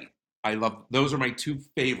Gray. I love those are my two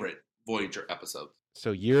favorite Voyager episodes.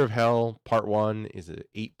 So Year of Hell Part 1 is an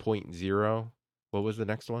 8.0. What was the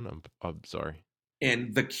next one? I'm sorry.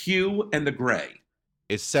 And the Q and the Gray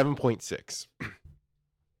is 7.6.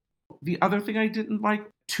 The other thing I didn't like,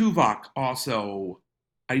 Tuvok also.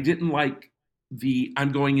 I didn't like the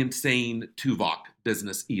I'm going insane Tuvok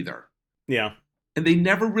business either. Yeah. And they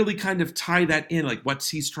never really kind of tie that in, like what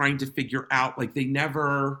he's trying to figure out. Like they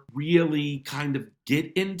never really kind of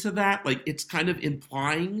get into that. Like it's kind of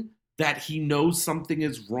implying that he knows something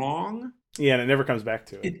is wrong. Yeah, and it never comes back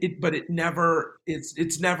to it. But it never,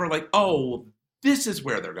 it's never like, oh, this is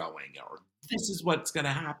where they're going, or this is what's going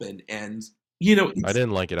to happen. And, you know. I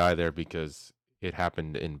didn't like it either because it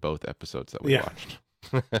happened in both episodes that we watched.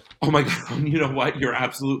 Oh my God. You know what? You're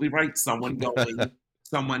absolutely right. Someone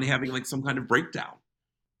having like some kind of breakdown.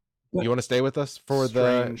 You want to stay with us for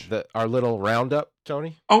our little roundup,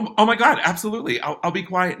 Tony? Oh my God, absolutely. I'll be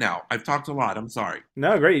quiet now. I've talked a lot. I'm sorry.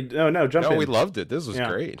 No, great. No, jump in. No, we loved it. This was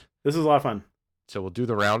great. This was a lot of fun. So we'll do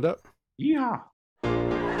the roundup? Yeah.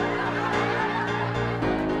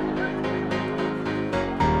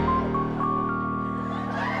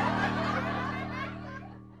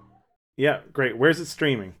 Yeah, great. Where's it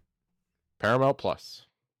streaming? Paramount Plus.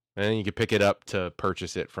 And then you can pick it up to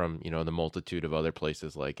purchase it from, the multitude of other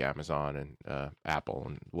places like Amazon and Apple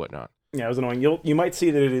and whatnot. Yeah, it was annoying. You might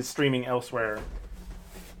see that it is streaming elsewhere,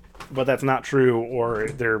 but that's not true. Or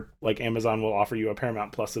they're like Amazon will offer you a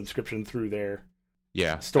Paramount Plus subscription through their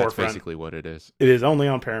storefront. That's basically what it is. It is only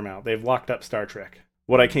on Paramount. They've locked up Star Trek.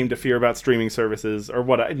 What I came to fear about streaming services, or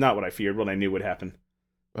not what I feared, what I knew would happen.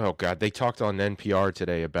 Oh God, they talked on NPR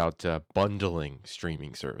today about bundling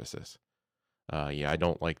streaming services. I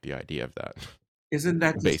don't like the idea of that. Isn't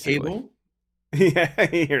that cable? Yeah,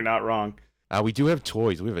 you're not wrong. We do have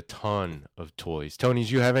toys. We have a ton of toys. Tony,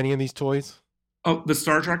 do you have any of these toys? Oh, the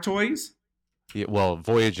Star Trek toys? Yeah, well,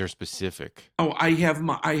 Voyager specific. Oh, I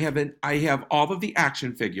have all of the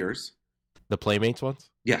action figures. The Playmates ones?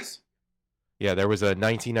 Yes. Yeah, there was a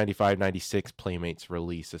 1995-96 Playmates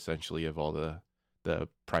release, essentially, of all the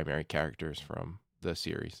primary characters from the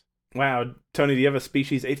series. Wow. Tony, do you have a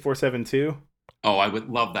Species 8472? Oh, I would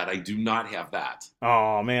love that. I do not have that.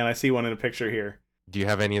 Oh, man, I see one in a picture here. Do you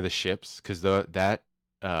have any of the ships? Because that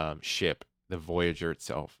ship, the Voyager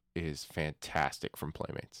itself, is fantastic from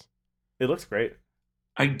Playmates. It looks great.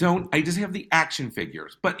 I just have the action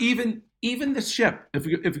figures. But even the ship, if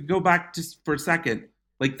you go back just for a second,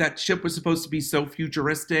 like that ship was supposed to be so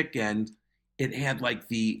futuristic, and it had like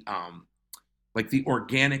the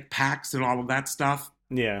organic packs and all of that stuff.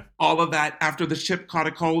 Yeah. All of that, after the ship caught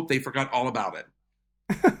a cold, they forgot all about it.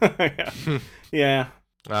 Yeah.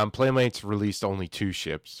 Playmates released only 2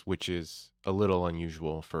 ships, which is a little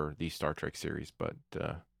unusual for the Star Trek series, but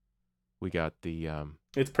we got the...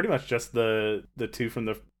 It's pretty much just the 2 from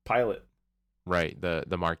the pilot. Right,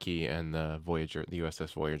 the Marquis and the Voyager, the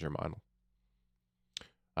USS Voyager model.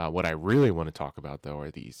 What I really want to talk about, though,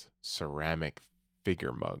 are these ceramic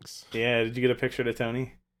figure mugs. Yeah, did you get a picture to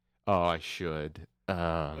Tony? Oh, I should.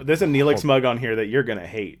 There's a Neelix mug on here that you're going to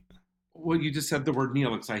hate. Well, you just said the word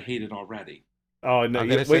Neelix. I hate it already. Oh, no. I'm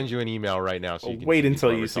going to send you an email right now so you can wait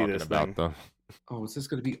until you see this about thing. Oh, is this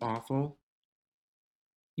going to be awful?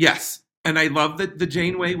 Yes. And I love the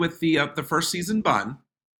Janeway with the first season bun.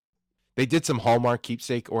 They did some Hallmark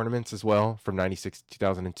keepsake ornaments as well from 96 to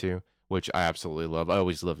 2002, which I absolutely love. I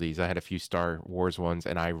always love these. I had a few Star Wars ones,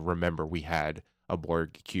 and I remember we had a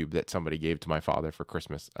Borg cube that somebody gave to my father for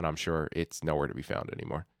Christmas, and I'm sure it's nowhere to be found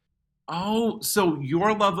anymore. Oh, so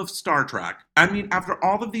your love of Star Trek. I mean, after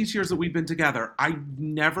all of these years that we've been together, I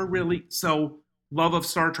never really... So, love of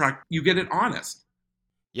Star Trek, you get it honest.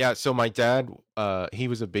 Yeah, so my dad, he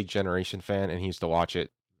was a big Generation fan, and he used to watch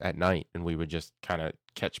it at night, and we would just kind of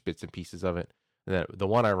catch bits and pieces of it. And the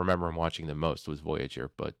one I remember him watching the most was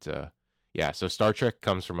Voyager, but yeah, so Star Trek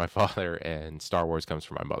comes from my father, and Star Wars comes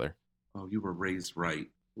from my mother. Oh, you were raised right.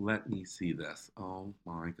 Let me see this. Oh,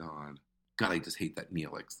 my God. God, I just hate that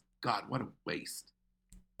Neelix. God, what a waste.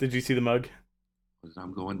 Did you see the mug?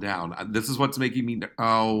 I'm going down. This is what's making me...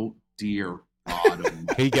 Oh, dear God.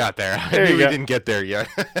 He got there. I knew he didn't get there yet.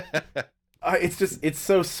 It's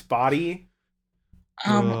so spotty.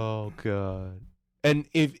 Oh, God. And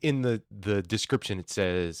if in the description it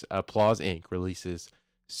says Applause Inc. releases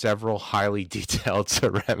several highly detailed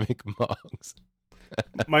ceramic mugs.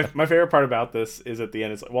 My favorite part about this is at the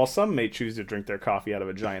end, it's like, while some may choose to drink their coffee out of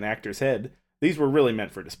a giant actor's head, these were really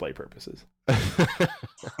meant for display purposes.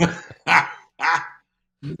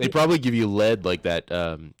 They probably give you lead like that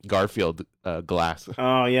Garfield glass.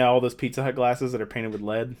 Oh, yeah, all those Pizza Hut glasses that are painted with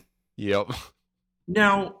lead. Yep.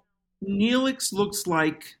 Now, Neelix looks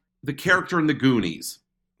like the character in the Goonies.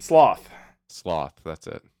 Sloth, that's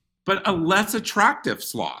it. But a less attractive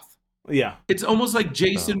sloth. Yeah. It's almost like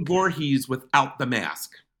Jason Voorhees without the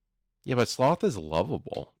mask. Yeah, but Sloth is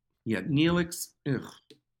lovable. Yeah, Neelix. Ugh.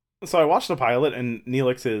 So I watched the pilot, and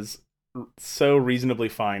Neelix is so reasonably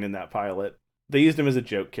fine in that pilot. They used him as a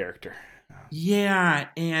joke character. Yeah,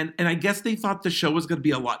 and I guess they thought the show was going to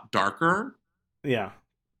be a lot darker. Yeah.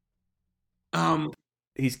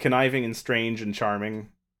 He's conniving and strange and charming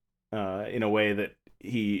in a way that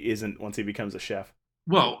he isn't once he becomes a chef.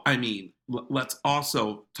 Well, I mean, let's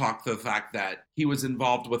also talk the fact that he was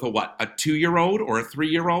involved with a 2-year-old or a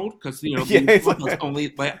 3-year-old? Because, Yeah, these like- ones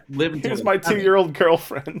only live until Here's my 7. 2-year-old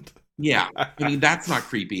girlfriend. Yeah, I mean, that's not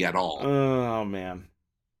creepy at all. Oh, man.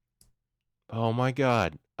 Oh my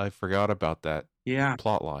god, I forgot about that Yeah,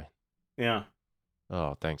 plot line. Yeah.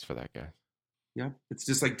 Oh, thanks for that, guys. yeah. It's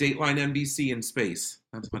just like Dateline NBC in space.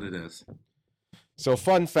 That's what it is. So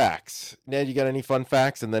fun facts. Ned, you got any fun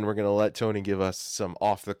facts? And then we're going to let Tony give us some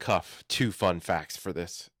off-the-cuff 2 fun facts for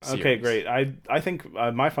this series. Okay, great. I think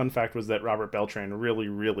my fun fact was that Robert Beltran really,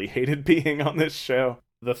 really hated being on this show.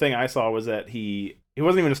 The thing I saw was that he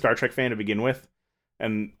wasn't even a Star Trek fan to begin with,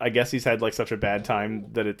 and I guess he's had like such a bad time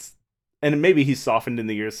that it's, and maybe he's softened in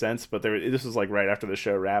the years since, but this was like right after the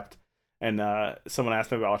show wrapped, and someone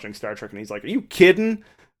asked him about watching Star Trek, and he's like, "Are you kidding?"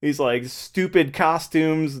 He's like, "Stupid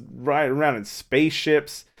costumes, riding around in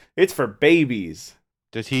spaceships. It's for babies."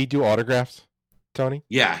 Does he do autographs, Tony?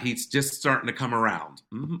 Yeah, he's just starting to come around.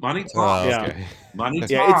 Money Oh, talks. Yeah. okay. Money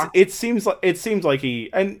talks. Yeah, it seems like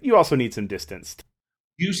he, and you also need some distance.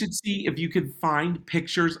 You should see if you could find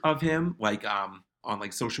pictures of him, like on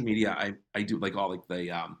like social media. I do like all like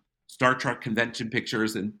the Star Trek convention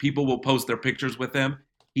pictures, and people will post their pictures with him.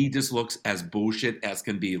 He just looks as bullshit as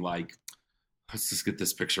can be. Like, let's just get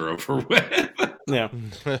this picture over with. Yeah,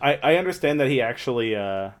 I understand that he actually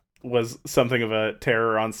was something of a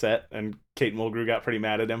terror on set, and Kate Mulgrew got pretty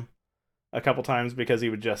mad at him a couple times because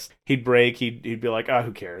he'd break, he'd be like,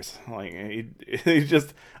 who cares? Like he's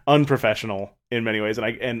just unprofessional in many ways,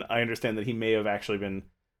 and I understand that he may have actually been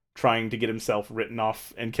trying to get himself written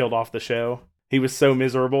off and killed off the show. He was so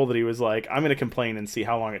miserable that he was like, I'm going to complain and see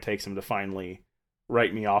how long it takes him to finally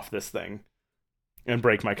write me off this thing and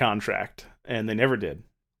break my contract, and they never did.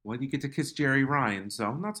 Well, you get to kiss Jerry Ryan,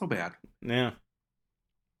 so not so bad. Yeah.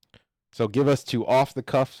 So give us 2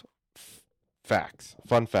 off-the-cuff facts,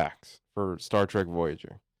 fun facts for Star Trek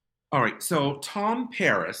Voyager. All right, so Tom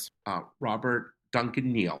Paris, Robert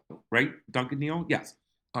Duncan Neal, right? Duncan Neal? Yes.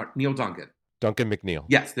 Neil Duncan. Duncan McNeil.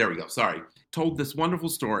 Yes, there we go. Sorry. Told this wonderful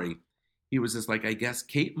story. He was just like, I guess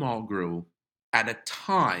Kate Mulgrew at a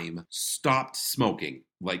time stopped smoking.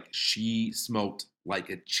 Like she smoked like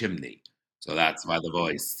a chimney. So that's why the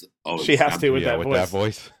voice always She has to with Yeah, that with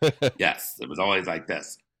voice. that voice. Yes, it was always like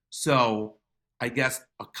this. So I guess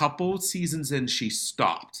a couple seasons in, she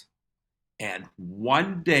stopped. And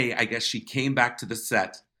one day, I guess she came back to the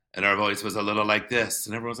set and her voice was a little like this.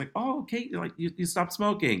 And everyone was like, oh, Kate, like you stopped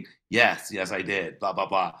smoking. Yes, I did. Blah, blah,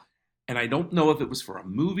 blah. And I don't know if it was for a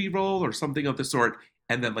movie role or something of the sort.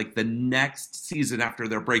 And then like the next season after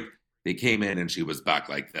their break, they came in and she was back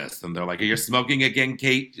like this. And they're like, are you smoking again,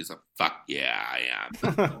 Kate? She's like, fuck yeah, I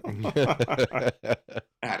am.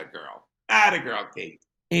 Atta girl, Kate.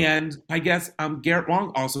 And I guess Garrett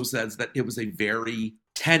Wong also says that it was a very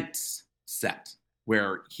tense set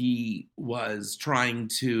where he was trying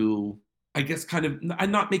to, I guess, kind of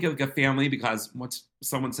not make it like a family, because once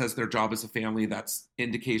someone says their job is a family, that's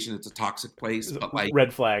indication it's a toxic place. But like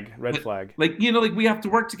red flag. Like, like we have to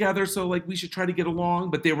work together, so like we should try to get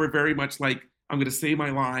along. But they were very much like, I'm going to say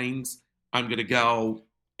my lines, I'm going to go,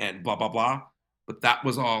 and blah, blah, blah. But that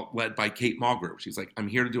was all led by Kate Mulgrew. She's like, I'm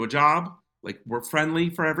here to do a job. Like, we're friendly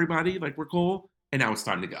for everybody. Like, we're cool. And now it's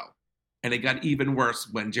time to go. And it got even worse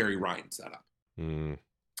when Jerry Ryan set up. Mm.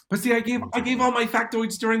 But see, I gave all my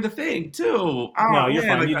factoids during the thing, too. Oh, no, you're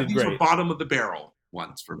fine. You did these great. were bottom of the barrel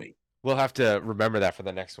ones for me. We'll have to remember that for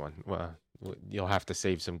the next one. Well, you'll have to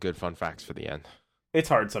save some good fun facts for the end. It's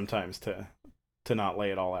hard sometimes to not lay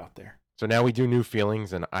it all out there. So now we do new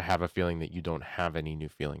feelings, and I have a feeling that you don't have any new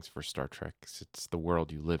feelings for Star Trek. It's the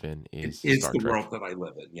world you live in is It's Star the Trek. world that I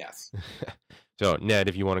live in, yes. So, Ned,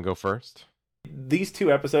 if you want to go first. These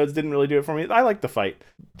 2 episodes didn't really do it for me. I liked the fight.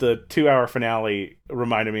 The 2-hour finale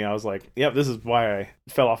reminded me, I was like, yep, this is why I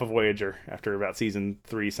fell off of Voyager after about season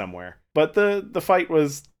 3 somewhere. But the fight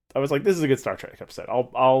was, I was like, this is a good Star Trek episode.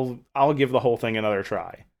 I'll give the whole thing another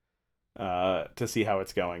try to see how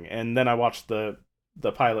it's going. And then I watched the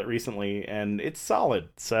pilot recently, and it's solid.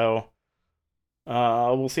 So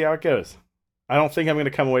we'll see how it goes. I don't think I'm going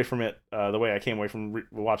to come away from it the way I came away from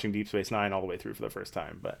watching Deep Space Nine all the way through for the first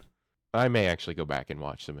time, but I may actually go back and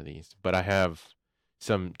watch some of these, but I have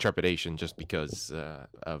some trepidation just because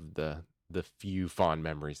of the few fond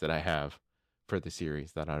memories that I have for the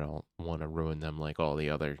series, that I don't want to ruin them like all the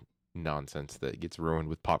other nonsense that gets ruined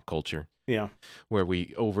with pop culture. Yeah, where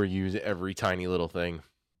we overuse every tiny little thing.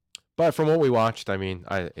 But from what we watched, I mean,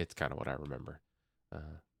 it's kind of what I remember.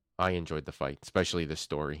 I enjoyed the fight, especially the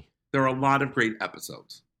story. There are a lot of great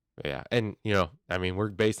episodes. Yeah, and I mean, we're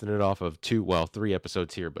basing it off of 3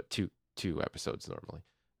 episodes here, but two episodes normally.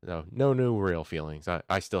 No new real feelings.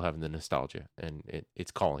 I still have the nostalgia, and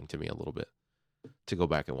it's calling to me a little bit to go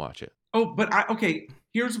back and watch it. Oh, but okay,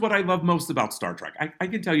 here's what I love most about Star Trek. I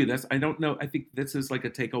can tell you this. I don't know. I think this is like a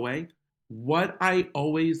takeaway. What I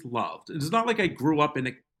always loved, it's not like I grew up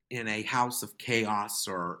in a house of chaos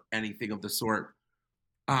or anything of the sort.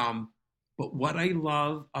 But what I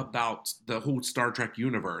love about the whole Star Trek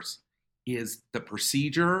universe is the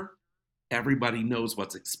procedure. Everybody knows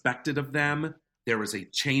what's expected of them. There is a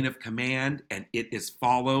chain of command, and it is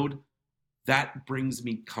followed. That brings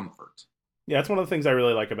me comfort. Yeah, it's one of the things I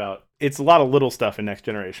really like about. It's a lot of little stuff in Next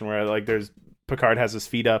Generation where like there's Picard has his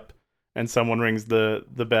feet up, and someone rings the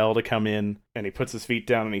bell to come in, and he puts his feet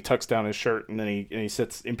down and he tucks down his shirt, and then he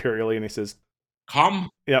sits imperially and he says, "Come."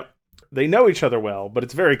 Yep. They know each other well, but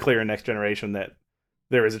it's very clear in Next Generation that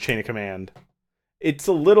there is a chain of command. It's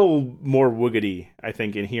a little more woogity, I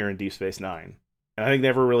think, in Deep Space Nine. And I think they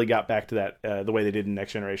never really got back to that the way they did in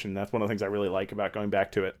Next Generation. That's one of the things I really like about going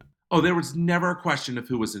back to it. Oh, there was never a question of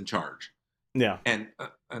who was in charge. Yeah. And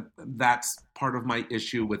that's part of my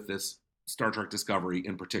issue with this Star Trek Discovery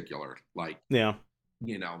in particular. Like, yeah,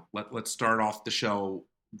 let's start off the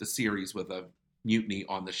series with a mutiny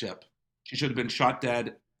on the ship. She should have been shot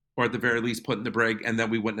dead, or at the very least put in the brig, and then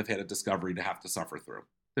we wouldn't have had a Discovery to have to suffer through.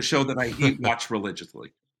 The show that I watch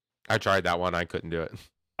religiously. I tried that one. I couldn't do it.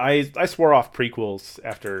 I swore off prequels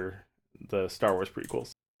after the Star Wars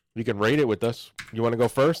prequels. You can rate it with us. You want to go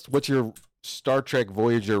first? What's your Star Trek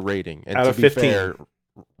Voyager rating? And out of 15. Fair,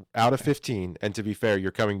 out of 15. And to be fair,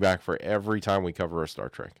 you're coming back for every time we cover a Star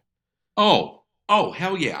Trek. Oh,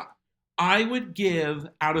 hell yeah. I would give,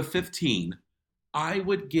 out of 15, I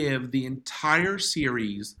would give the entire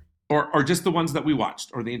series, or just the ones that we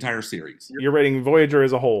watched, or the entire series. You're rating Voyager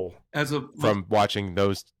as a whole. From watching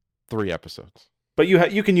those 3 episodes. But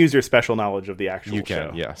you can use your special knowledge of the actual show. You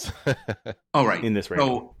can, yes. All right. In this rating.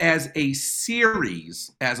 So as a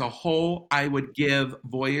series, as a whole, I would give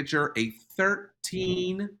Voyager a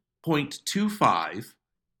 13.25.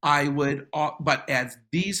 I would, but as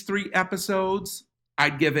these 3 episodes,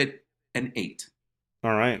 I'd give it an 8.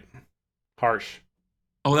 All right. Harsh.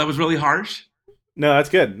 Oh, that was really harsh? No, that's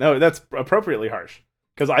good. No, that's appropriately harsh.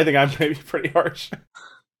 Because I think I'm maybe pretty harsh.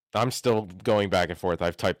 I'm still going back and forth.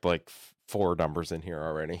 I've typed like 4 numbers in here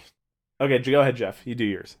already. Okay, go ahead, Jeff. You do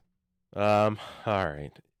yours. All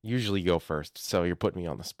right. Usually you go first, so you're putting me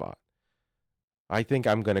on the spot. I think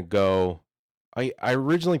I'm going to go... I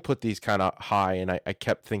originally put these kind of high, and I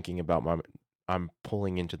kept thinking about I'm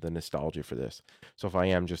pulling into the nostalgia for this. So if I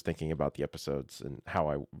am just thinking about the episodes and how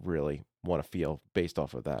I really want to feel based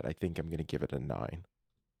off of that, I think I'm going to give it a 9.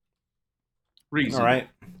 Reasonable. All right.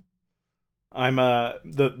 I'm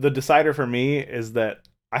the decider for me is that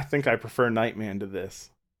I think I prefer Nightman to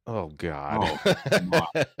this. Oh God. Oh my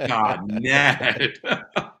God, Ned.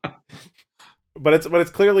 But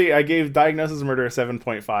it's clearly I gave Diagnosis Murder a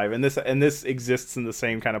 7.5, and this exists in the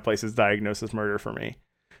same kind of place as Diagnosis Murder for me.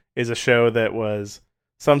 Is a show that was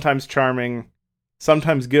sometimes charming,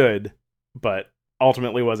 sometimes good, but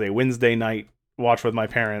ultimately was a Wednesday night watch with my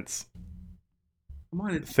parents. Come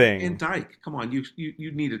on, thing. And Dyke, come on, you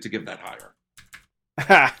needed to give that higher.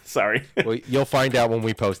 Sorry. Well, you'll find out when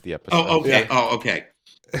we post the episode. Oh, okay. Yeah. Oh, okay.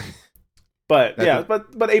 But yeah,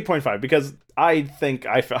 but 8.5 because I think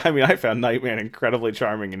I found Nightman incredibly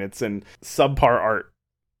charming, and it's in subpar art.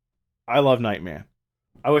 I love Nightman.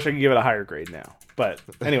 I wish I could give it a higher grade now. But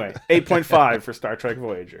anyway, 8.5 for Star Trek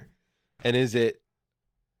Voyager. And is it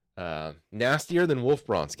nastier than Wolf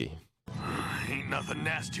Bronsky? Ain't nothing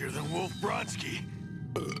nastier than Wolf Bronsky.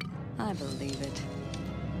 I believe it.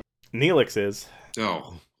 Neelix is.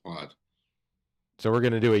 Oh, God. So we're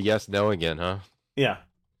going to do a yes-no again, huh? Yeah.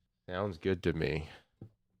 Sounds good to me.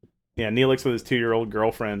 Yeah, Neelix with his 2-year-old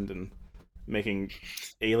girlfriend and making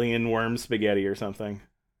alien worm spaghetti or something.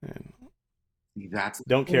 And That's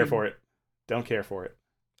don't care for it. Don't care for it.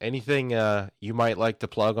 Anything you might like to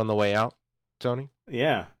plug on the way out, Tony?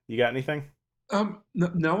 Yeah, you got anything?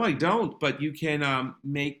 No, I don't. But you can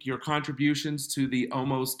make your contributions to the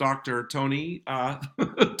Almost Dr. Tony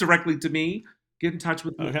directly to me. Get in touch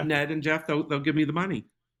with Ned and Jeff. They'll give me the money.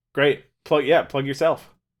 Great. Plug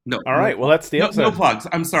yourself. No. All right. Well, that's the episode. No plugs.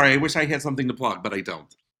 I'm sorry. I wish I had something to plug, but I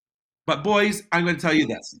don't. But boys, I'm going to tell you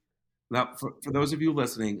this. Now, for those of you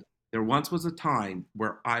listening, there once was a time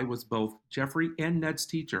where I was both Jeffrey and Ned's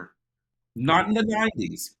teacher. Not in the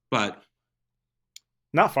 90s, but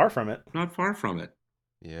not far from it. Not far from it.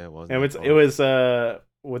 Yeah, it was. It was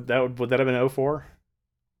would that have been 04?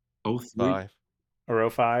 05 or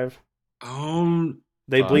 05?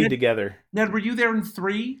 They Five. bleed together. Ned, were you there in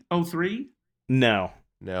 03? No,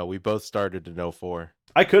 we both started in 04.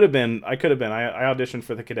 I could have been. I auditioned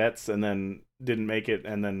for the cadets and then didn't make it,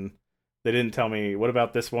 and then they didn't tell me, what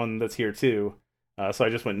about this one that's here too? So I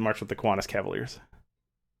just went and marched with the Kiwanis Cavaliers.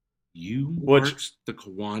 You marched the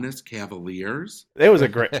Kiwanis Cavaliers? It was a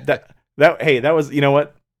great that was, you know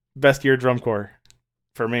what? Best year drum corps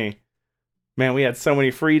for me. Man, we had so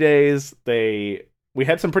many free days. We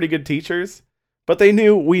had some pretty good teachers, but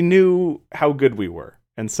we knew how good we were.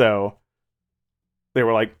 And so they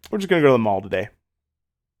were like, we're just going to go to the mall today.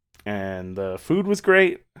 And the food was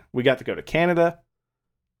great. We got to go to Canada.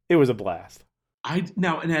 It was a blast.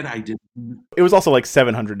 Ned, I did. It was also like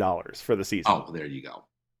 $700 for the season. Oh, there you go.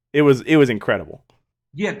 It was incredible.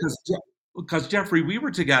 Yeah, because Jeffrey, we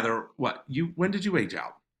were together. When did you age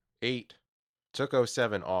out? 8. Took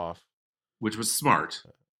 07 off, which was smart.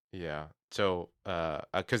 Yeah. So,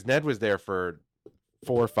 because Ned was there for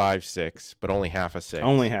 4, 5, 6, but only half a 6.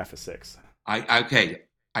 Only half a 6.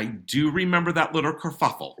 I do remember that little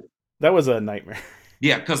kerfuffle. That was a nightmare.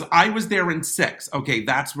 Yeah, because I was there in 6. Okay,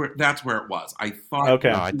 that's where it was. I thought.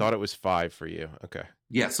 Okay, I thought it was 5 for you. Okay.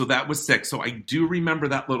 Yeah, so that was 6. So I do remember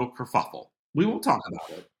that little kerfuffle. We won't talk about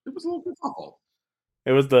it. It was a little kerfuffle.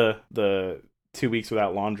 It was the 2 weeks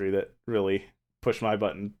without laundry that really pushed my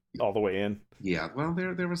button all the way in. Yeah, well,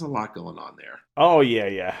 there was a lot going on there. Oh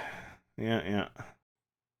yeah.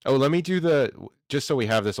 Oh, let me do just so we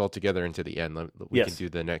have this all together into the end. We can do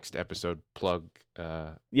the next episode plug.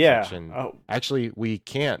 Section. Oh, actually, we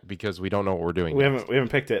can't because we don't know what we're doing. We haven't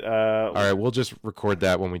picked it. All right, we'll just record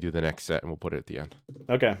that when we do the next set, and we'll put it at the end.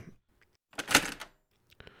 Okay.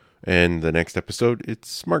 And the next episode,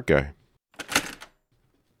 it's Smart Guy.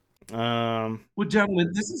 Well,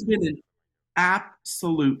 gentlemen, this has been an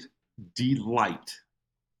absolute delight.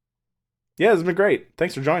 Yeah, it's been great.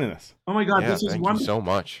 Thanks for joining us. Oh my God, this was wonderful. Thank you so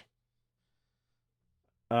much.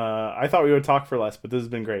 I thought we would talk for less, but this has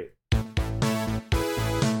been great.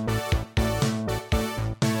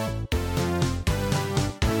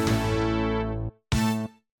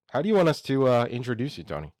 How do you want us to introduce you,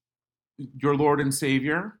 Tony? Your Lord and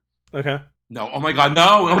Savior. Okay. No. Oh my God,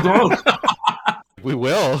 no. Don't. We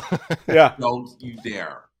will. Yeah. Don't you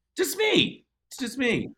dare. Just me. It's just me.